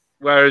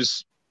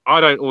 whereas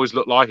I don't always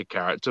look like a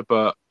character,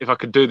 but if I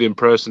could do the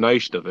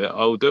impersonation of it,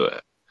 I'll do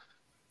it.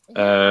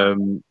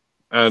 And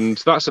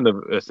that's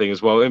another thing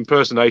as well.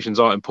 Impersonations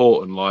are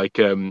important. Like,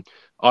 I'm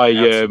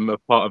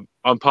part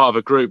of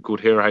a group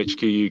called Hero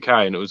HQ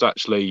UK, and it was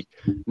actually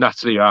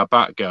Natalie, our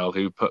Batgirl,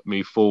 who put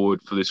me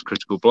forward for this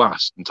Critical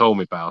Blast and told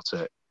me about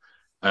it.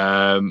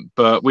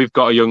 But we've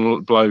got a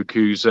young bloke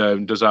who's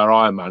does our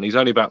Iron Man. He's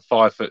only about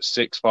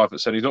 5'6",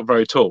 5'7". He's not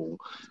very tall,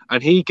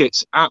 and he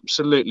gets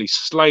absolutely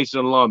slated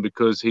online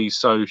because he's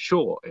so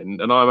short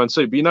in an Iron Man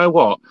suit. But you know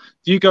what?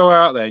 If you go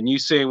out there and you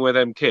see him with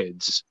them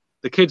kids,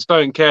 the kids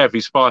don't care if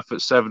he's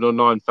 5'7" or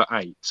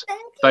 9'8".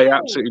 They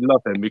absolutely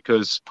love him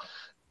because,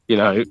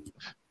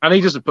 and he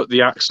doesn't put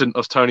the accent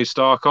of Tony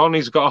Stark on.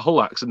 He's got a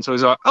Hull accent, so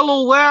he's like,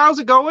 "Hello there, how's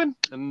it going?"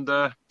 And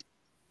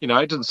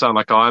it doesn't sound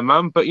like Iron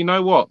Man, but you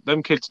know what?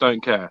 Them kids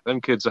don't care.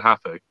 Them kids are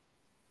happy.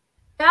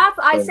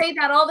 I say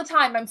that all the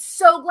time. I'm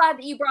so glad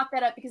that you brought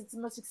that up because it's the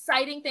most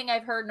exciting thing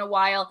I've heard in a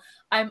while.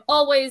 I'm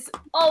always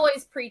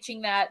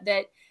preaching that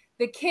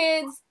the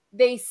kids,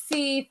 they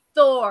see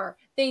Thor,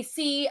 they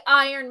see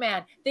Iron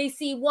Man, they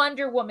see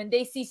Wonder Woman,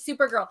 they see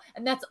Supergirl,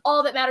 and that's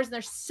all that matters. And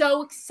they're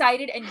so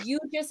excited, and you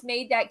just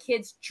made that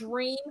kid's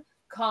dream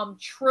come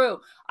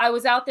true. I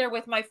was out there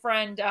with my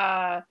friend,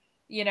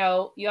 you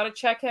ought to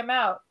check him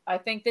out. I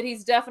think that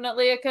he's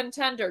definitely a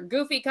contender.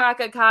 Goofy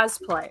Kaka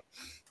Cosplay.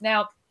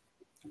 Now,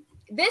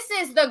 this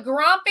is the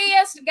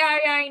grumpiest guy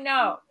I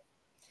know.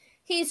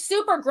 He's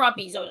super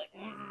grumpy. He's always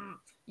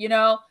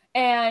like,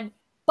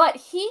 but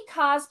he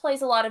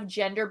cosplays a lot of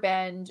gender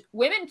bend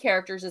women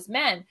characters as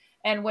men.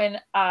 And when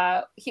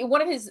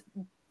one of his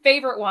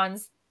favorite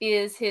ones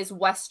is his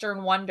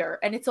Western Wonder.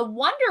 And it's a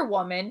Wonder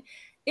Woman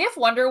if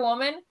Wonder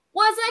Woman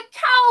was a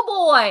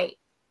cowboy.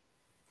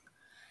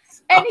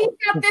 And he's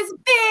got this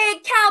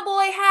big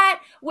cowboy hat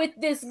with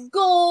this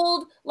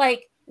gold,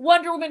 like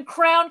Wonder Woman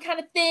crown kind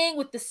of thing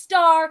with the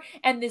star,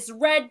 and this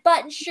red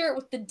button shirt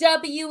with the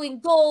W in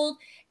gold,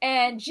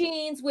 and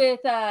jeans with,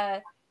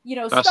 that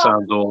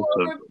sounds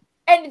awesome.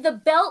 And the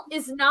belt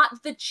is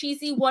not the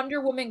cheesy Wonder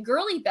Woman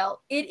girly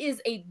belt. It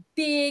is a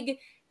big,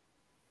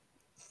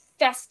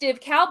 festive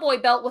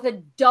cowboy belt with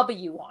a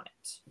W on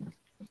it.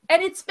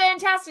 And it's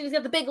fantastic. He's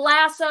got the big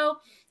lasso,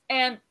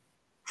 and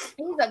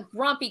he's a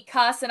grumpy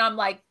cuss, and I'm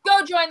like,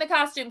 go join the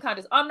costume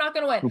contest. I'm not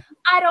going to win.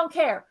 I don't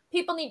care.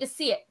 People need to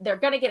see it. They're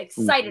going to get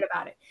excited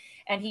about it.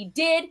 And he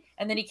did,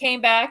 and then he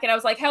came back, and I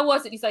was like, how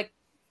was it? He's like,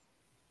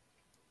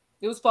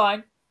 it was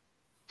fine.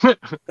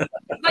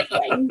 Like,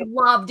 yeah, you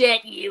loved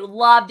it. You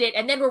loved it.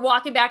 And then we're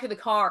walking back to the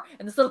car,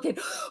 and this little kid,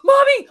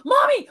 mommy,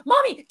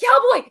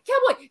 cowboy,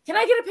 can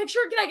I get a picture?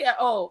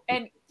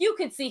 And you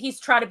can see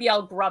he's trying to be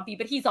all grumpy,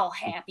 but he's all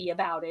happy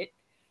about it,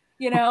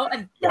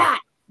 and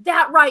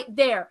that right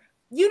there.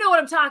 You know what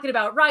I'm talking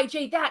about, right,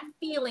 Jay? That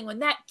feeling when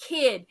that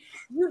kid,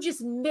 you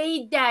just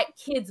made that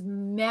kid's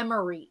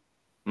memory.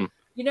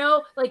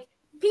 Like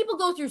people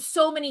go through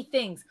so many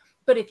things,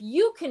 but if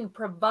you can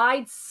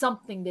provide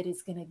something that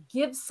is going to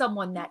give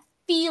someone that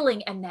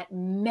feeling and that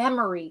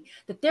memory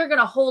that they're going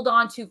to hold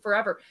on to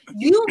forever,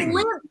 you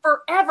live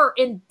forever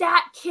in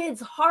that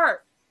kid's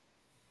heart.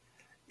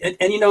 And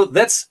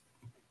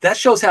that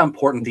shows how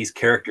important these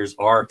characters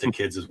are to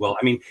kids as well.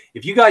 I mean,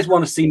 if you guys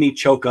want to see me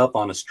choke up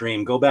on a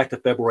stream, go back to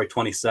February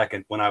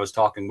 22nd when I was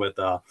talking with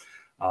the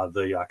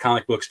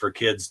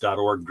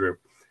comicbooksforkids.org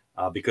group.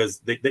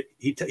 because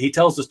he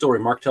tells the story.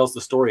 Mark tells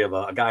the story of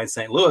a guy in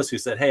St. Louis who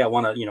said, "Hey, I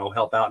want to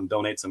help out and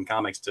donate some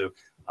comics to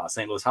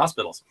St. Louis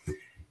hospitals."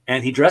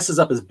 And he dresses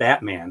up as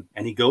Batman,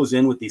 and he goes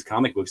in with these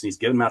comic books, and he's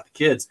giving them out to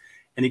kids.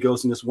 And he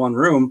goes in this one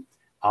room,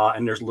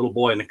 and there's a little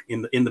boy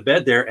in the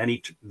bed there, and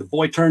the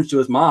boy turns to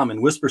his mom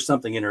and whispers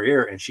something in her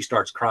ear, and she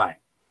starts crying.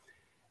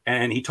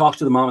 And he talks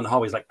to the mom in the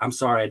hallway. He's like, "I'm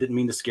sorry, I didn't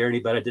mean to scare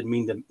anybody. I didn't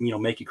mean to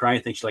make you cry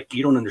anything." She's like,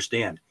 "You don't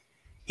understand.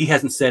 He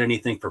hasn't said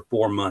anything for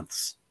 4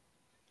 months.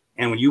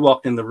 And when you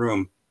walked in the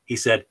room, he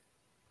said,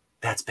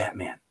 'That's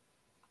Batman.'"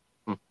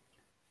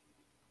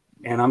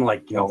 And I'm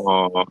like,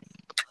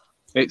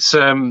 It's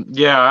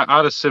I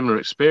had a similar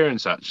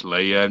experience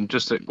actually.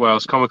 Just at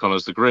Wales Comic Con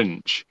as the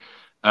Grinch.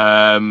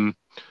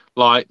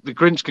 Like the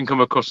Grinch can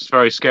come across as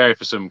very scary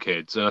for some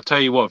kids, and I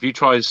tell you what, if you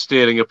try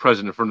stealing a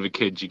present in front of a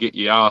kid, you get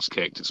your ass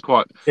kicked. It's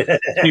quite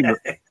humorous.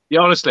 Yeah,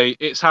 honestly,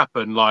 it's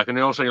happened. Like, and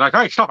also you're like,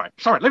 "Hey, stop it,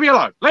 leave me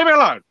alone,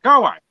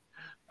 go away."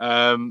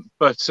 I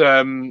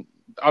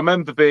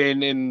remember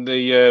being in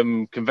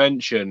the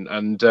convention,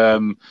 and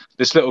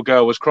this little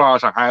girl was crying. I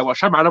was like, "Hey, what's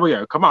the matter with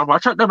you? Come on,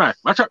 what's up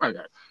with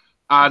you?"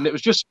 And it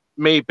was just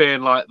me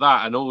being like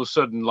that, and all of a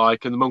sudden,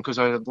 like, and the monk was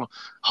like,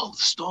 "Oh, the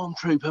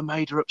stormtrooper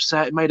made her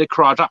upset, it made her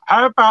cry." I was like,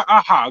 "How about a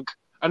hug?"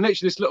 And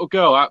literally, this little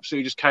girl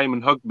absolutely just came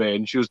and hugged me,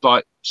 and she was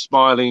like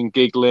smiling,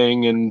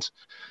 giggling, and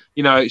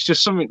it's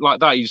just something like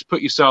that. You just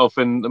put yourself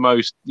in the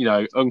most,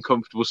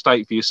 uncomfortable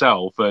state for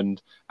yourself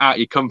and out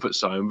your comfort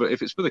zone. But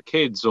if it's for the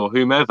kids or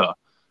whomever,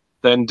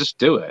 then just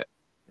do it.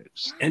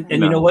 And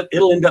you know what?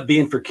 It'll end up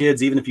being for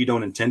kids, even if you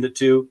don't intend it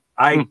to.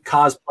 I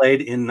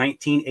cosplayed in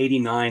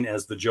 1989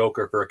 as the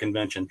Joker for a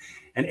convention.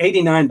 And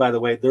 89, by the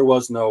way, there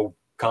was no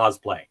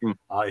cosplay.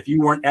 If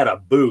you weren't at a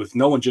booth,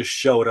 no one just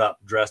showed up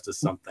dressed as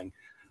something.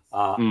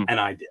 And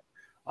I did.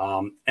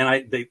 And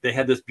they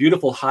had this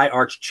beautiful high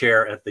arch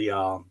chair at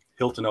the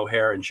Hilton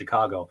O'Hare in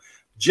Chicago,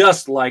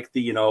 just like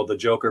the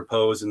Joker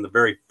pose in the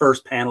very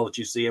first panel that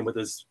you see him with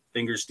his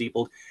fingers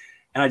steepled.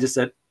 And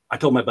I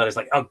told my buddies,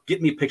 like, "Oh,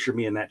 get me a picture of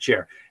me in that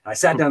chair." And I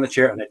sat down in the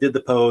chair and I did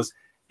the pose,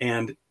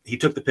 and he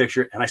took the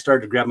picture, and I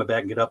started to grab my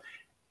bag and get up.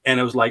 And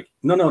it was like,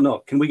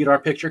 no. Can we get our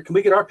picture? Can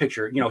we get our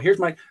picture? Here's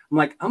I'm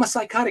like, "I'm a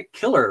psychotic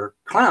killer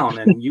clown,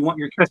 and you want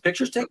your kids'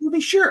 pictures taken with me?"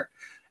 "Sure."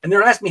 And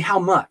they're asking me how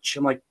much.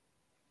 I'm like,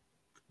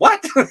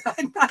 "What?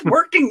 I'm not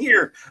working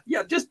here.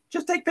 Yeah, just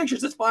take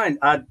pictures. It's fine."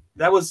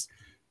 That was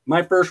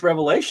my first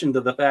revelation to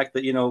the fact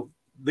that,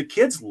 the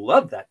kids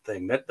love that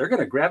thing, that they're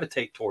going to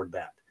gravitate toward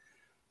that.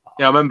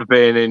 Yeah, I remember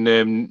being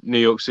in New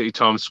York City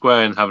Times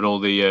Square and having all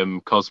the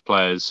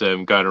cosplayers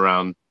going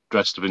around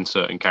dressed up in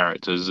certain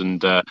characters,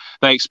 and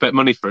they expect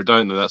money for it,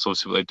 don't they? That's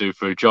obviously what they do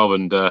for a job,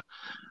 and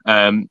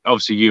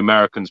obviously you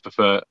Americans do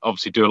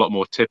a lot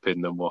more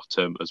tipping than what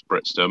us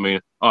Brits do. I mean,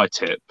 I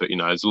tip, but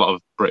there's a lot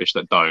of British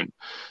that don't.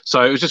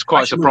 So it was just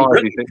quite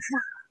surprising.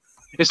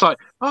 It's like,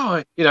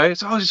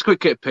 just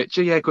quick get a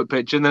picture, quick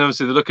picture, and then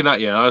obviously they're looking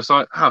at you, and I was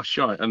like, "Oh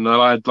shit!" And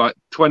I had like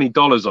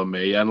 $20 on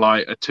me, and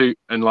like $2.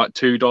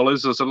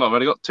 I said, "Look, I've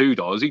only got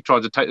 $2." He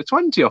tried to take the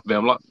 20 off me.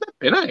 I'm like,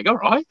 "Flipping heck, all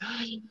right."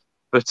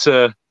 But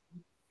I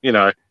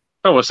don't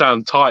want to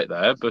sound tight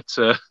there, but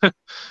a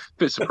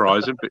bit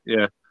surprising, but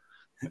yeah.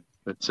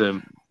 But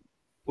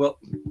well,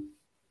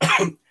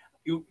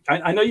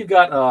 I know you've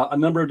got a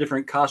number of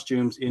different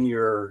costumes in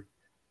your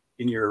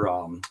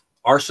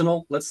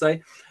arsenal, let's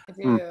say.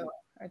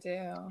 I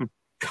do.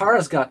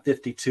 Cara's got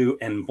 52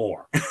 and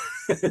more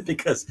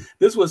because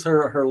this was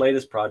her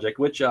latest project,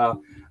 which,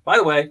 by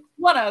the way,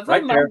 one of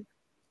right there,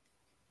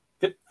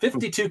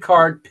 52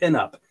 card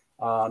pinup.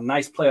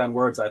 Nice play on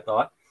words, I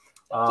thought.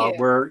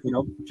 Where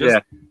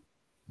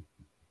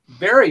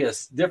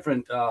various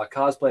different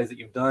cosplays that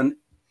you've done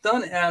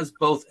as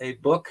both a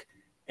book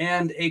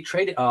and a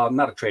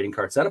not a trading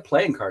card set, a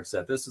playing card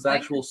set. This is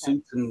actual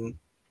suits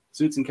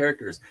and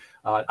characters.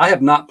 I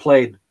have not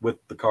played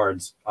with the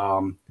cards.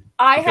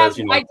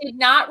 I did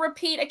not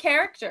repeat a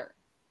character.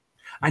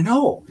 I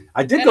know.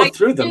 I did go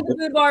through them. The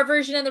boudoir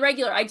version and the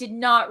regular. I did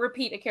not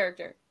repeat a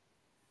character.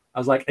 I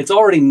was like, it's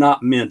already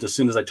not mint as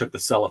soon as I took the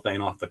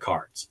cellophane off the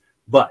cards.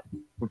 But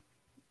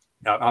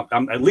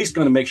I'm at least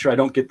going to make sure I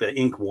don't get the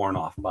ink worn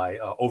off by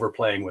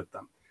overplaying with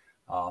them.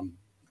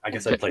 I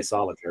guess I play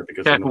solitaire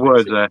because careful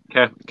words there.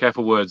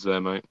 Careful words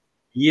there, mate.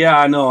 Yeah,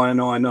 I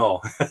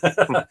know.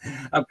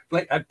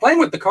 Playing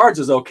with the cards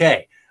is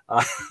okay.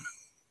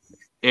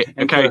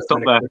 Okay,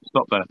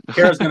 stop there.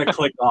 Kara's going to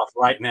click off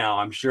right now,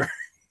 I'm sure.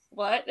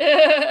 What?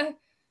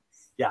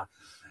 Yeah.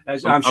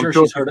 I'm sure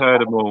she's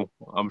heard them all.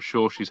 I'm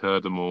sure she's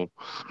heard them all.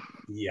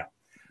 Yeah.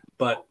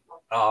 But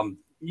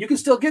you can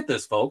still get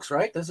this, folks,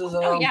 right? This is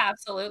yeah,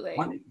 absolutely.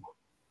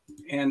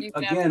 And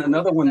again,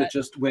 another one that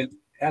just went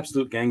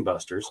absolute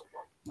gangbusters.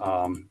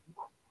 I'm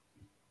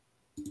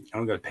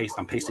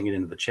pasting it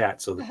into the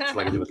chat so that just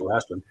like I did with the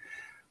last one.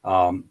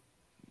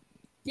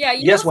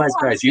 Yes, wise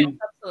guys,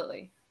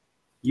 absolutely.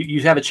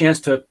 You have a chance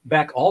to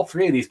back all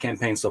three of these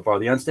campaigns so far: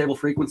 the Unstable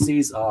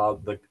Frequencies,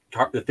 the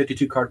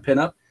 52 card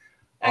pinup.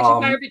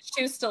 Actually, Fire Bitch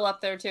 2 is still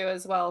up there too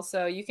as well.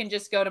 So you can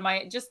just go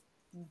to just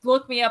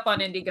look me up on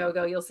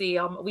Indiegogo. You'll see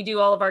we do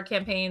all of our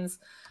campaigns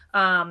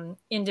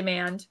in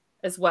demand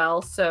as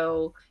well.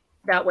 So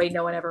that way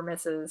no one ever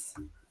misses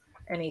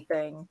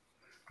anything.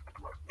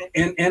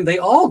 And they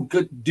all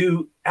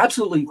do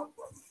absolutely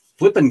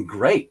flipping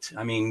great.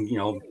 I mean, you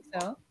know,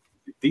 So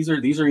these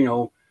are, you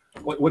know,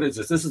 what is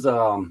this? This is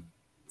find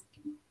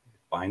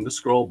the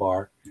scroll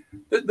bar.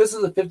 This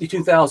is a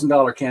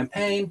 $52,000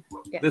 campaign.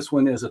 Yeah. This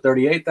one is a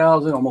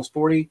 38,000, almost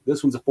 40.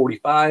 This one's a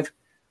 45.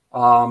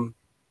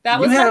 That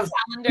was my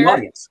calendar.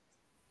 Audience.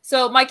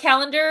 So my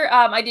calendar,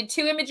 I did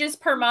 2 images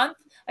per month.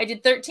 I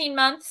did 13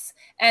 months.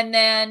 And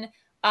then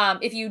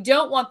if you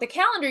don't want the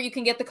calendar, you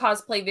can get the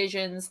Cosplay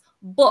Visions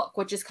book,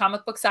 which is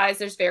comic book size.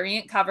 There's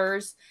variant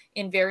covers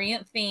in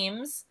variant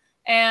themes.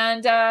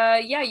 And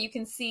yeah, you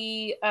can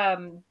see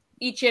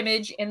each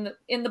image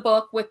in the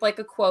book with like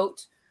a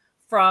quote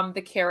from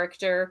the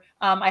character.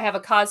 I have a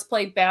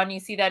cosplay bound. You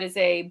see that is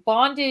a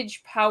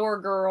Bondage Power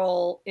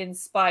Girl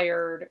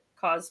inspired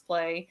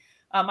cosplay.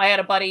 I had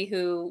a buddy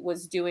who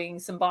was doing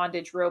some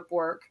bondage rope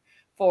work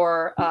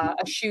for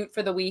a shoot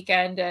for the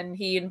weekend, and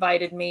he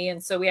invited me.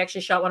 And so we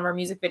actually shot one of our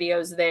music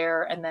videos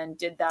there and then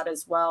did that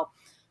as well.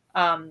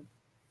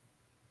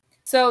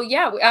 So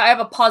yeah, I have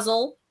a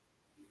puzzle.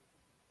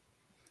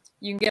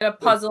 You can get a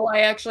puzzle.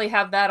 I actually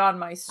have that on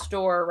my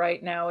store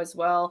right now as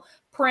well.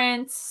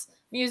 Prints,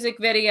 music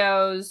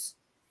videos,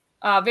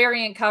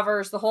 variant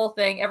covers, the whole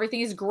thing. Everything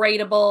is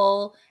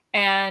gradable,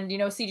 and, you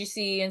know,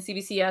 CGC and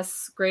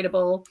CBCS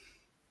gradable.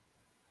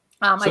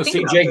 So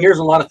CJ, here's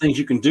a lot of things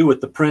you can do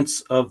with the prints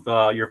of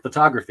your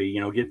photography. You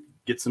know,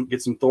 get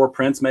some Thor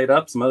prints made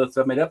up, some other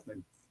stuff made up.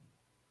 And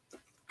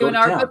do an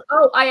art book.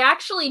 Oh, I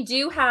actually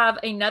do have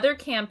another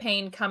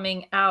campaign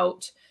coming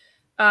out,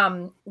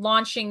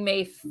 launching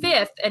May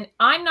 5th, and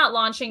I'm not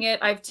launching it.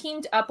 I've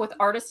teamed up with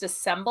Artist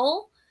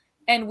Assemble,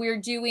 and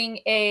we're doing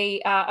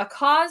a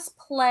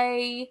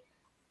cosplay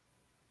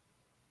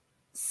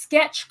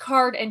sketch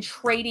card and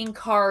trading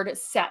card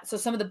set. So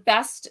some of the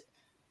best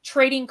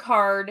trading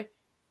card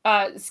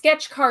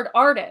sketch card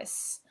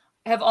artists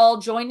have all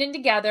joined in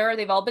together.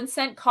 They've all been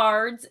sent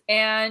cards,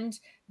 and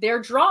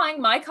they're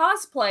drawing my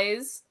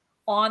cosplays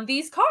on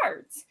these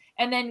cards.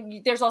 And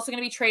then there's also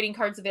going to be trading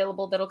cards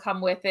available that'll come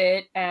with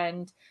it,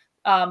 and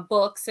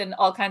books and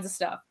all kinds of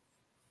stuff.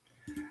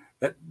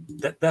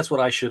 That's what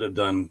I should have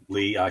done,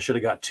 Lee. I should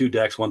have got 2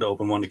 decks, one to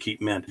open, one to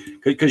keep mint.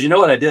 Because you know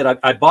what I did?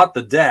 I bought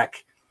the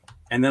deck,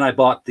 and then I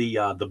bought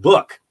the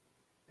book.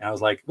 And I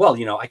was like, well,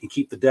 you know, I can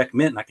keep the deck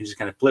mint, and I can just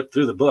kind of flip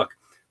through the book.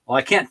 Well,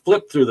 I can't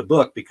flip through the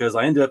book because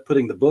I ended up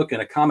putting the book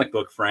in a comic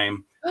book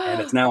frame, and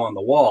it's now on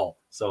the wall.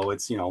 So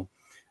it's, you know,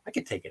 I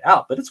could take it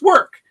out, but it's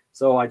work.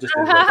 So I just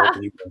ended up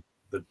opening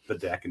the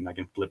deck, and I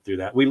can flip through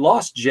that. We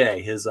lost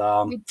Jay.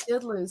 We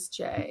did lose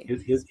Jay.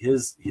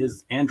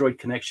 His Android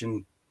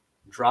connection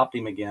dropped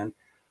him again.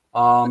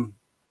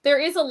 There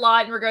is a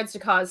lot in regards to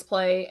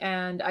cosplay,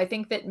 and I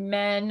think that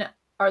men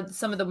are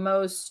some of the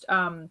most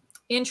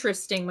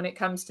interesting when it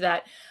comes to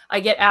that.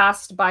 I get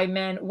asked by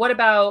men, what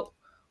about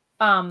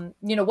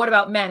you know, what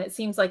about men? It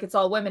seems like it's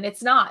all women.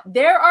 It's not.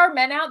 There are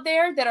men out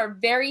there that are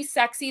very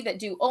sexy, that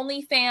do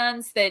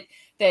OnlyFans,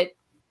 that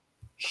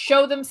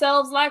show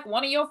themselves like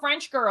one of your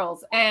French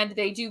girls, and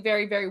they do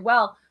very, very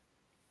well.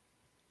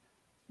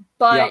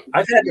 But yeah,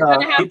 I've had you're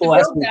gonna have people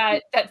to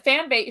build that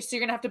fan base, so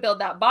you're gonna have to build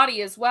that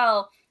body as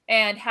well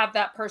and have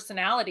that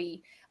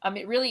personality.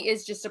 It really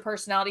is just a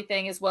personality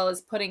thing, as well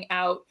as putting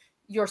out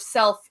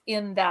yourself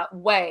in that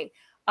way.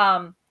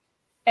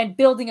 And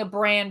building a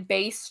brand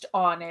based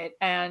on it.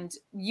 And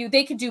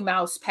they could do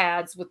mouse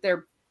pads with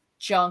their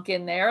junk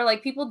in there.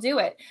 Like, people do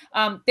it.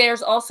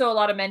 There's also a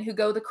lot of men who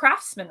go the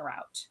craftsman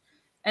route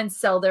and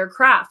sell their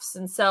crafts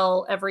and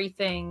sell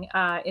everything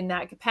in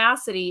that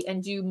capacity,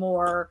 and do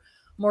more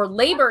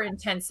labor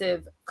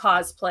intensive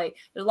cosplay.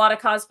 There's a lot of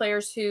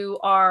cosplayers who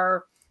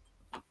are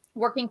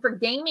working for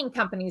gaming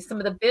companies, some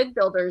of the big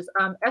builders.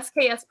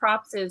 SKS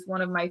Props is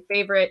one of my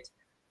favorite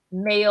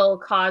male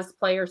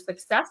cosplayer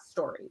success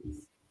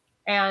stories.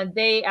 And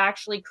they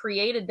actually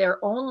created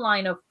their own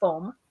line of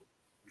foam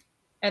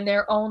and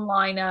their own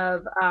line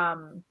of,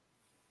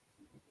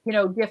 you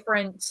know,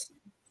 different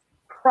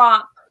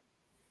prop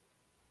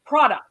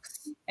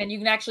products. And you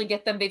can actually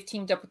get them. They've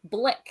teamed up with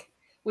Blick,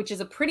 which is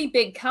a pretty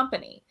big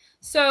company.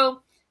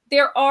 So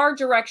there are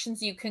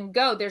directions you can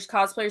go. There's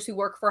cosplayers who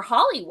work for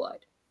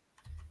Hollywood,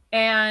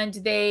 and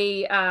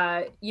they,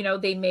 you know,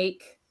 they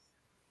make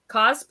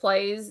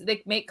cosplays.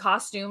 They make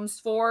costumes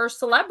for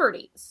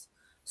celebrities.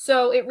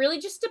 So it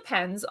really just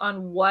depends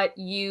on what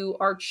you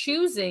are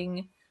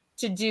choosing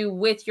to do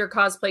with your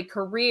cosplay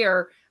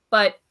career.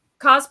 But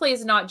cosplay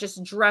is not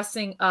just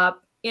dressing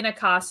up in a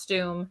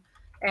costume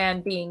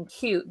and being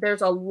cute.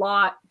 There's a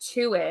lot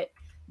to it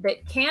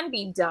that can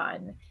be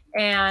done.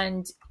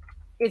 And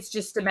it's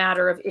just a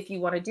matter of if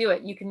you want to do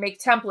it. You can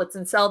make templates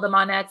and sell them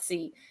on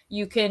Etsy.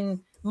 You can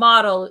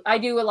model. I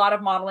do a lot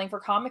of modeling for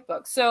comic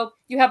books. So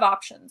you have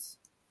options.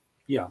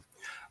 Yeah.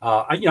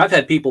 You know, I've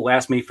had people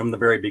ask me from the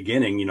very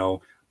beginning, you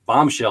know,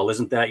 Bombshell,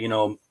 isn't that, you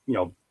know,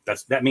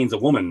 that means a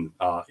woman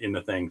in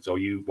the thing. So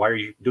why are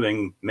you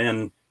doing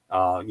men,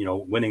 you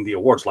know, winning the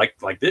awards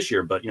like this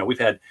year? But, you know, we've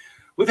had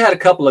we've had a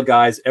couple of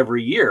guys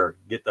every year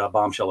get the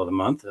Bombshell of the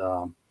Month.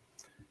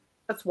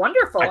 That's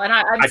wonderful. And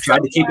I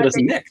tried to keep it as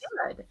a mix.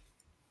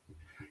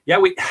 Yeah,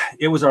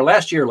 it was our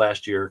last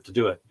year to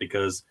do it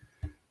because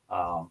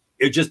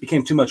it just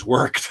became too much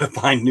work to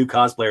find new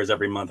cosplayers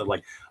every month. Of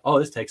like, oh,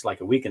 this takes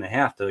like a week and a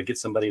half to get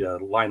somebody to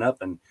line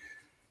up. And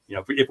you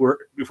know, if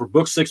we're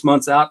booked 6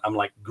 months out, I'm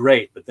like,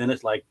 great, but then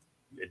it's like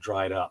it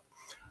dried up.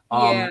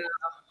 Yeah.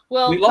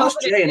 Well, we lost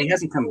Jay, and he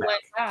hasn't come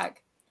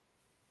back.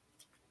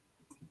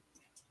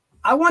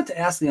 I want to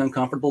ask the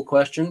uncomfortable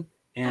question,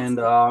 and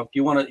if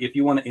you want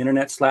to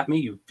internet slap me,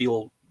 you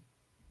feel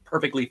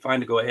perfectly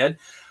fine to go ahead.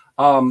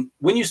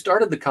 When you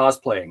started the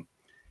cosplaying,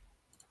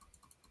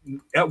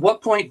 at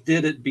what point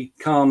did it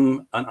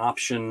become an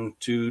option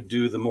to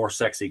do the more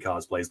sexy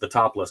cosplays, the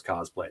topless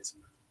cosplays?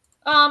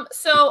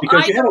 So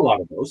because you had a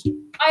lot of those.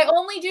 I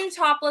only do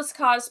topless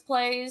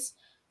cosplays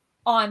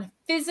on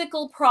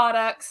physical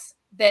products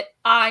that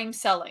I'm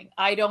selling.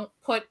 I don't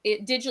put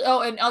it digital.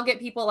 Oh, and I'll get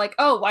people like,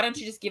 oh, why don't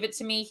you just give it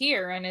to me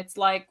here? And it's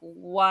like,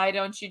 why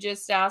don't you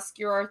just ask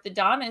your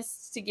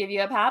orthodontist to give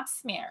you a pap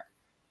smear?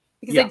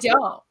 Because I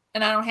don't,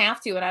 and I don't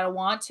have to, and I don't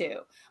want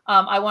to.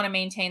 I want to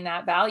maintain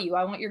that value.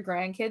 I want your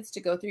grandkids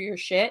to go through your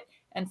shit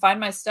and find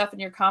my stuff in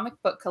your comic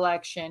book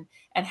collection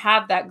and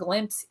have that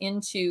glimpse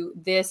into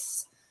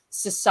this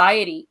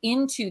society,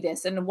 into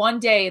this. And one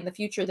day in the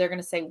future, they're going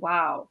to say,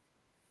 wow,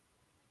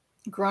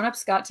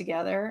 grown-ups got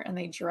together and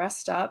they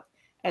dressed up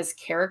as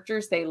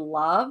characters they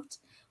loved.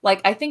 Like,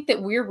 I think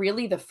that we're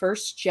really the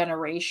first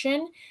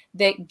generation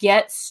that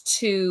gets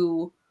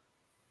to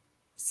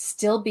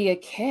still be a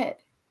kid.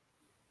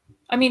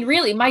 I mean,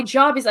 really, my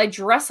job is I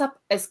dress up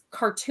as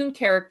cartoon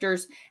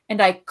characters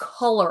and I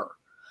color.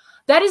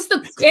 That is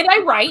and I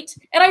write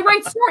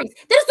stories.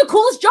 That is the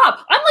coolest job.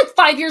 I'm like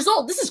 5 years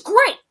old. This is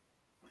great.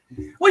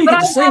 Well, you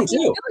get to sing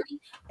too.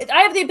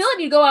 I have the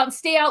ability to go out and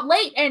stay out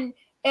late and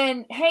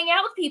hang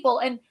out with people.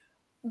 And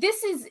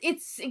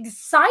it's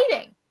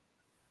exciting.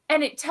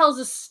 And it tells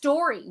a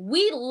story.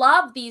 We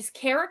love these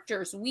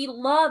characters. We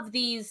love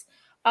these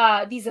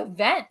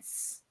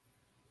events.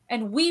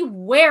 And we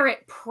wear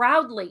it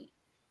proudly.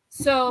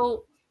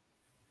 So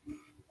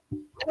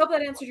I hope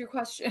that answered your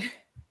question.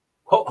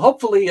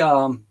 Hopefully,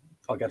 I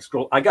got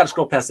to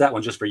scroll past that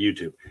one just for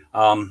YouTube.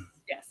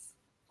 Yes.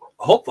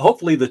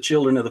 Hopefully the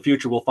children of the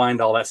future will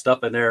find all that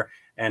stuff in there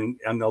and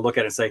they'll look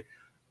at it and say,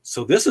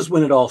 so this is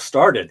when it all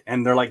started.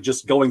 And they're like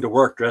just going to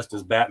work dressed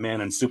as Batman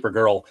and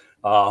Supergirl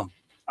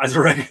as a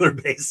regular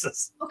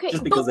basis. Okay,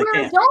 just because but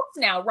we're adults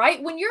now,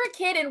 right? When you're a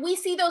kid and we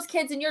see those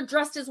kids and you're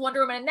dressed as Wonder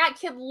Woman and that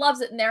kid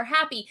loves it and they're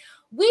happy,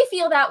 we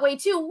feel that way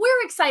too.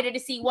 We're excited to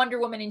see Wonder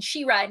Woman and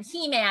She-Ra and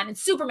He-Man and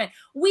Superman.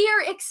 We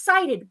are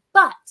excited,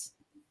 but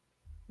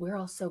we're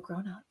also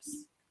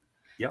grown-ups.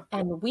 Yep.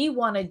 And we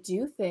want to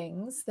do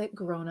things that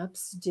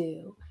grown-ups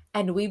do.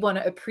 And we want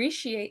to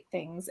appreciate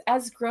things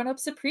as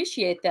grown-ups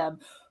appreciate them.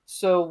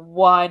 So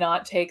why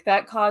not take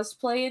that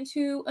cosplay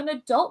into an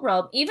adult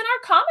realm? Even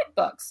our comic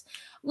books.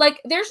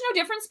 Like, there's no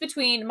difference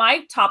between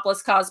my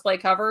topless cosplay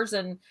covers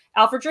and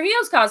Alfred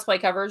Trujillo's cosplay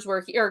covers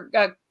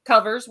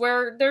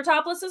where they're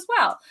topless as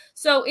well.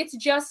 So it's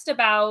just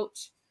about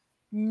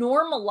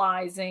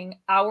normalizing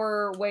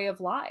our way of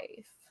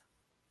life.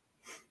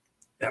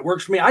 That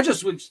works for me. I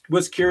just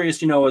was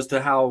curious, as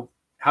to how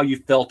you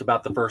felt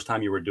about the first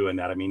time you were doing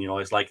that. I mean,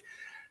 it's like,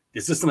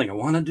 is this something I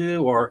want to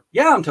do? Or,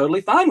 yeah, I'm totally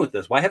fine with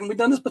this. Why haven't we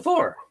done this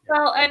before?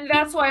 Well, and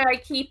that's why I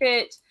keep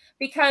it,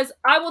 because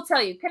I will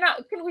tell you,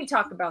 can we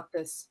talk about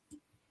this?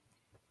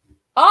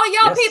 All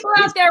y'all people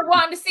out there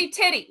wanting to see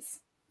titties,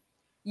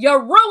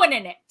 you're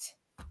ruining it.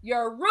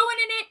 You're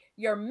ruining it.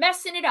 You're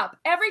messing it up.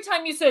 Every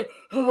time you say,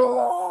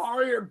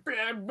 oh, you're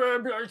bad,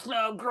 baby, you're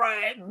so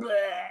great,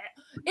 bleh,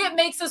 it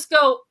makes us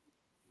go,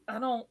 I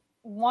don't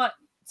want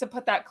to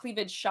put that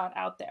cleavage shot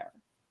out there.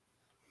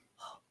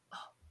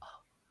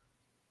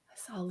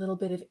 I saw a little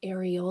bit of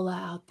areola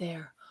out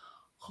there.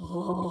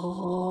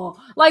 Oh,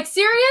 like,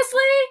 seriously?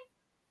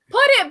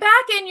 Put it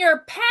back in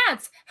your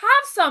pants. Have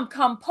some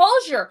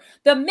composure.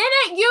 The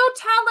minute you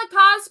tell a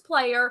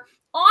cosplayer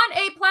on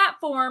a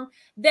platform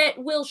that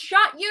will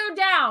shut you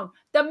down,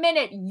 the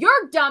minute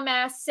your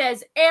dumbass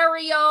says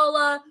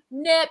areola,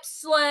 nip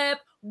slip,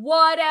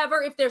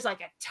 whatever, if there's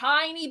like a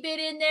tiny bit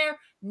in there,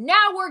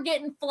 now we're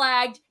getting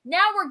flagged.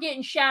 Now we're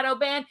getting shadow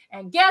banned.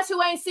 And guess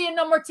who ain't seeing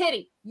no more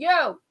titty?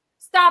 You.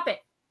 Stop it,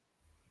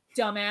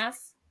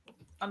 dumbass.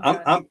 I'm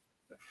not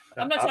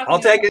talking. I'll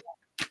take it.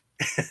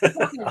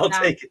 I'll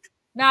take it.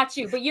 Not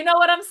you, but you know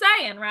what I'm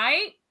saying,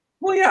 right?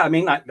 Well, yeah. I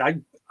mean,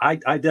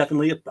 I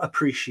definitely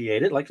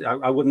appreciate it. Like,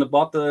 I wouldn't have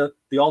bought the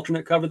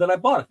alternate cover that I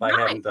bought if I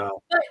hadn't.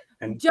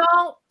 And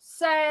don't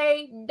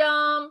say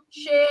dumb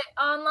shit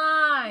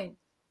online.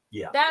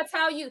 Yeah. That's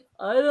how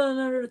I don't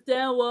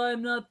understand why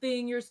I'm not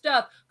seeing your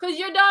stuff. Because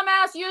your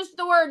dumbass used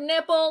the word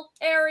nipple,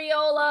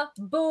 areola,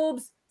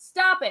 boobs.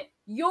 Stop it.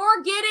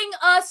 You're getting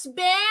us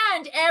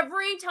banned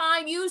every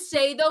time you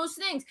say those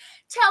things.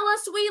 Tell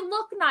us we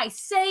look nice.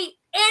 Say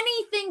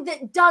anything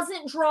that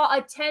doesn't draw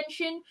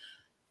attention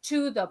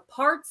to the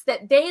parts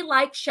that they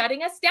like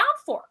shutting us down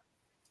for.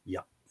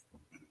 Yeah.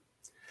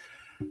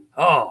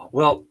 Oh,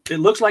 well, it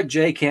looks like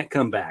Jay can't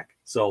come back.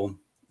 So,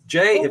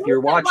 Jay, Well, if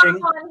you're watching,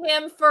 on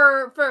him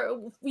for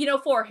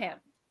for him.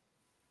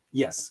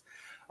 yes.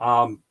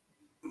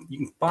 You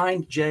can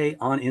find Jay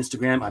on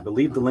Instagram. I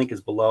believe the link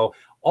is below.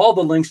 All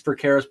the links for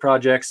Cara's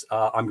projects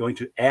I'm going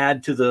to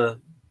add to the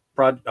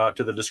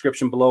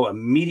description below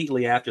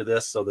immediately after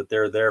this, so that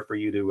they're there for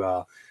you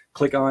to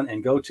click on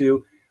and go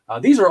to.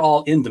 These are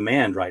all in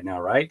demand right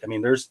now, right? I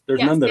mean, there's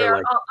none that are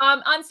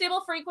like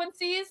Unstable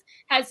Frequencies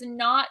has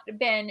not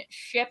been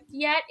shipped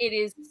yet. It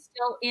is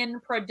still in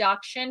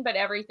production, but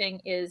everything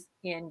is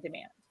in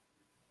demand.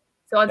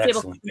 So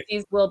Unstable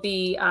Frequencies will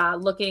be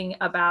looking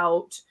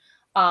about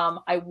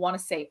I want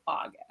to say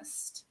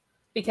August,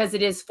 because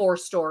it is 4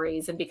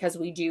 stories, and because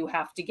we do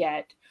have to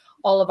get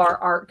all of our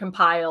art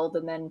compiled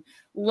and then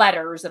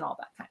letters and all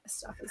that kind of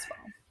stuff as well.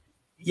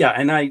 Yeah,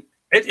 and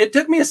it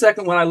took me a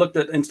second when I looked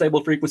at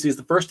Unstable Frequencies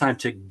the first time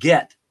to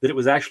get that it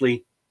was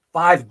actually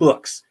 5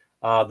 books,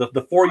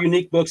 the 4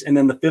 unique books, and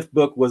then the 5th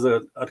book was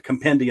a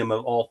compendium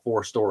of all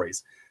 4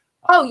 stories.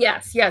 Oh,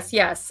 yes.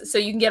 So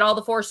you can get all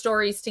the 4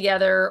 stories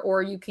together,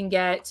 or you can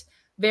get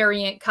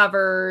variant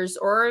covers,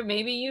 or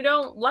maybe you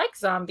don't like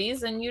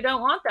zombies and you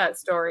don't want that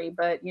story.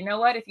 But you know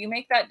what? If you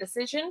make that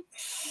decision,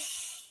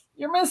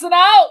 you're missing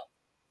out,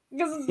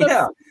 because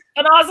it's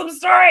an awesome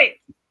story.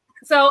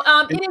 So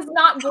it is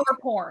not gore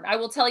porn. I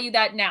will tell you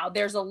that now.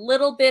 There's a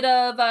little bit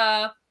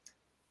of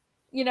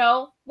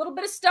little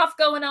bit of stuff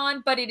going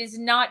on, but it is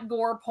not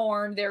gore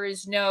porn. There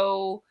is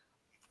no,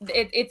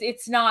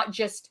 it's not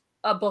just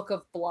a book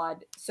of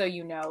blood. So,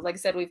 like I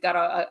said, we've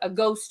got a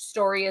ghost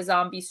story, a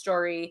zombie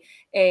story,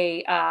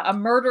 a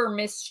murder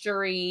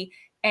mystery,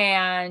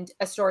 and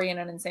a story in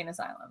an insane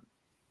asylum.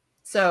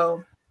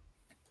 So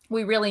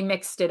we really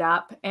mixed it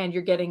up, and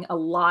you're getting a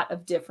lot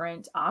of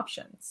different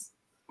options.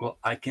 Well,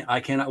 I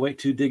cannot wait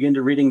to dig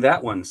into reading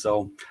that one.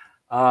 So,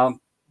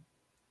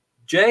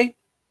 Jay,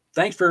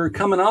 thanks for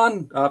coming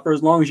on for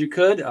as long as you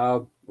could.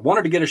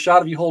 Wanted to get a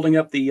shot of you holding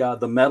up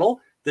the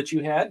medal that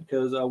you had,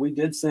 because we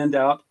did send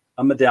out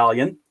a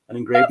medallion, an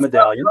engraved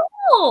medallion.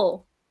 So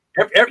cool.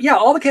 Yeah,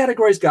 all the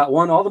categories got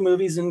one. All the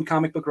movies and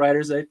comic book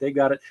writers, they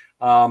got it.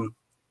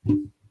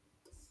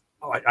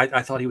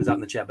 I thought he was out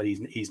in the chat, but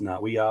he's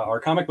not.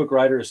 Our comic book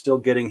writer is still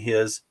getting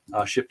his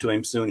shipped to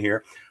him soon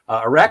here.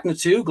 Arachna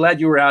 2,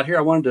 glad you were out here.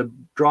 I wanted to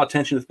draw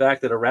attention to the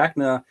fact that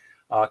Arachna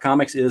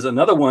Comics is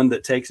another one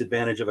that takes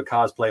advantage of a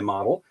cosplay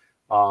model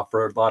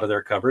for a lot of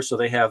their covers. So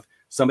they have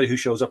somebody who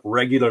shows up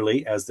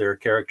regularly as their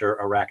character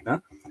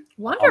Arachna.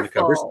 Wonderful. On the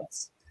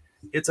covers.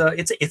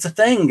 It's a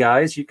thing,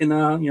 guys. You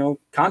can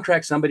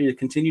contract somebody to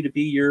continue to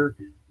be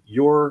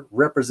your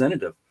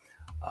representative.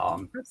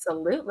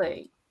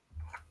 Absolutely.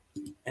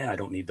 And I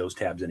don't need those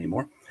tabs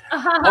anymore.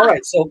 All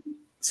right, so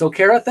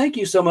Cara, thank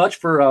you so much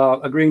for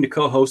agreeing to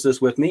co-host this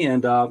with me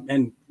and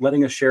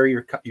letting us share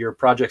your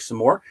project some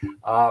more.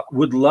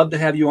 Would love to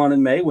have you on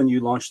in May when you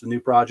launch the new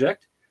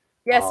project.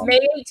 Yes, May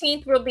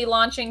 18th we'll be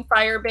launching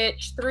Fire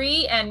Bitch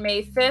 3, and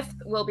May 5th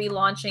we'll be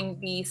launching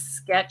the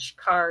sketch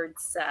card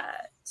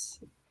set.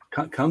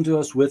 Come to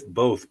us with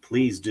both,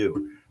 please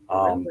do.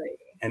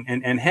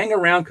 And hang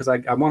around, because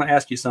I want to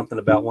ask you something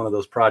about one of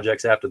those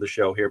projects after the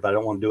show here, but I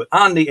don't want to do it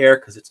on the air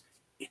because it's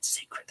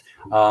secret.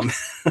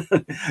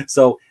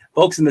 So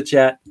folks in the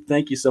chat,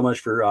 thank you so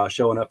much for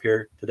showing up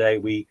here today.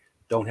 We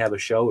don't have a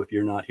show if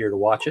you're not here to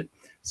watch it,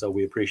 so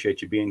we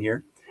appreciate you being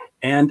here.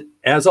 And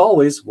as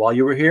always, while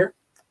you were here,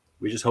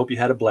 we just hope you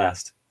had a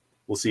blast.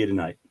 We'll see you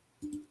tonight.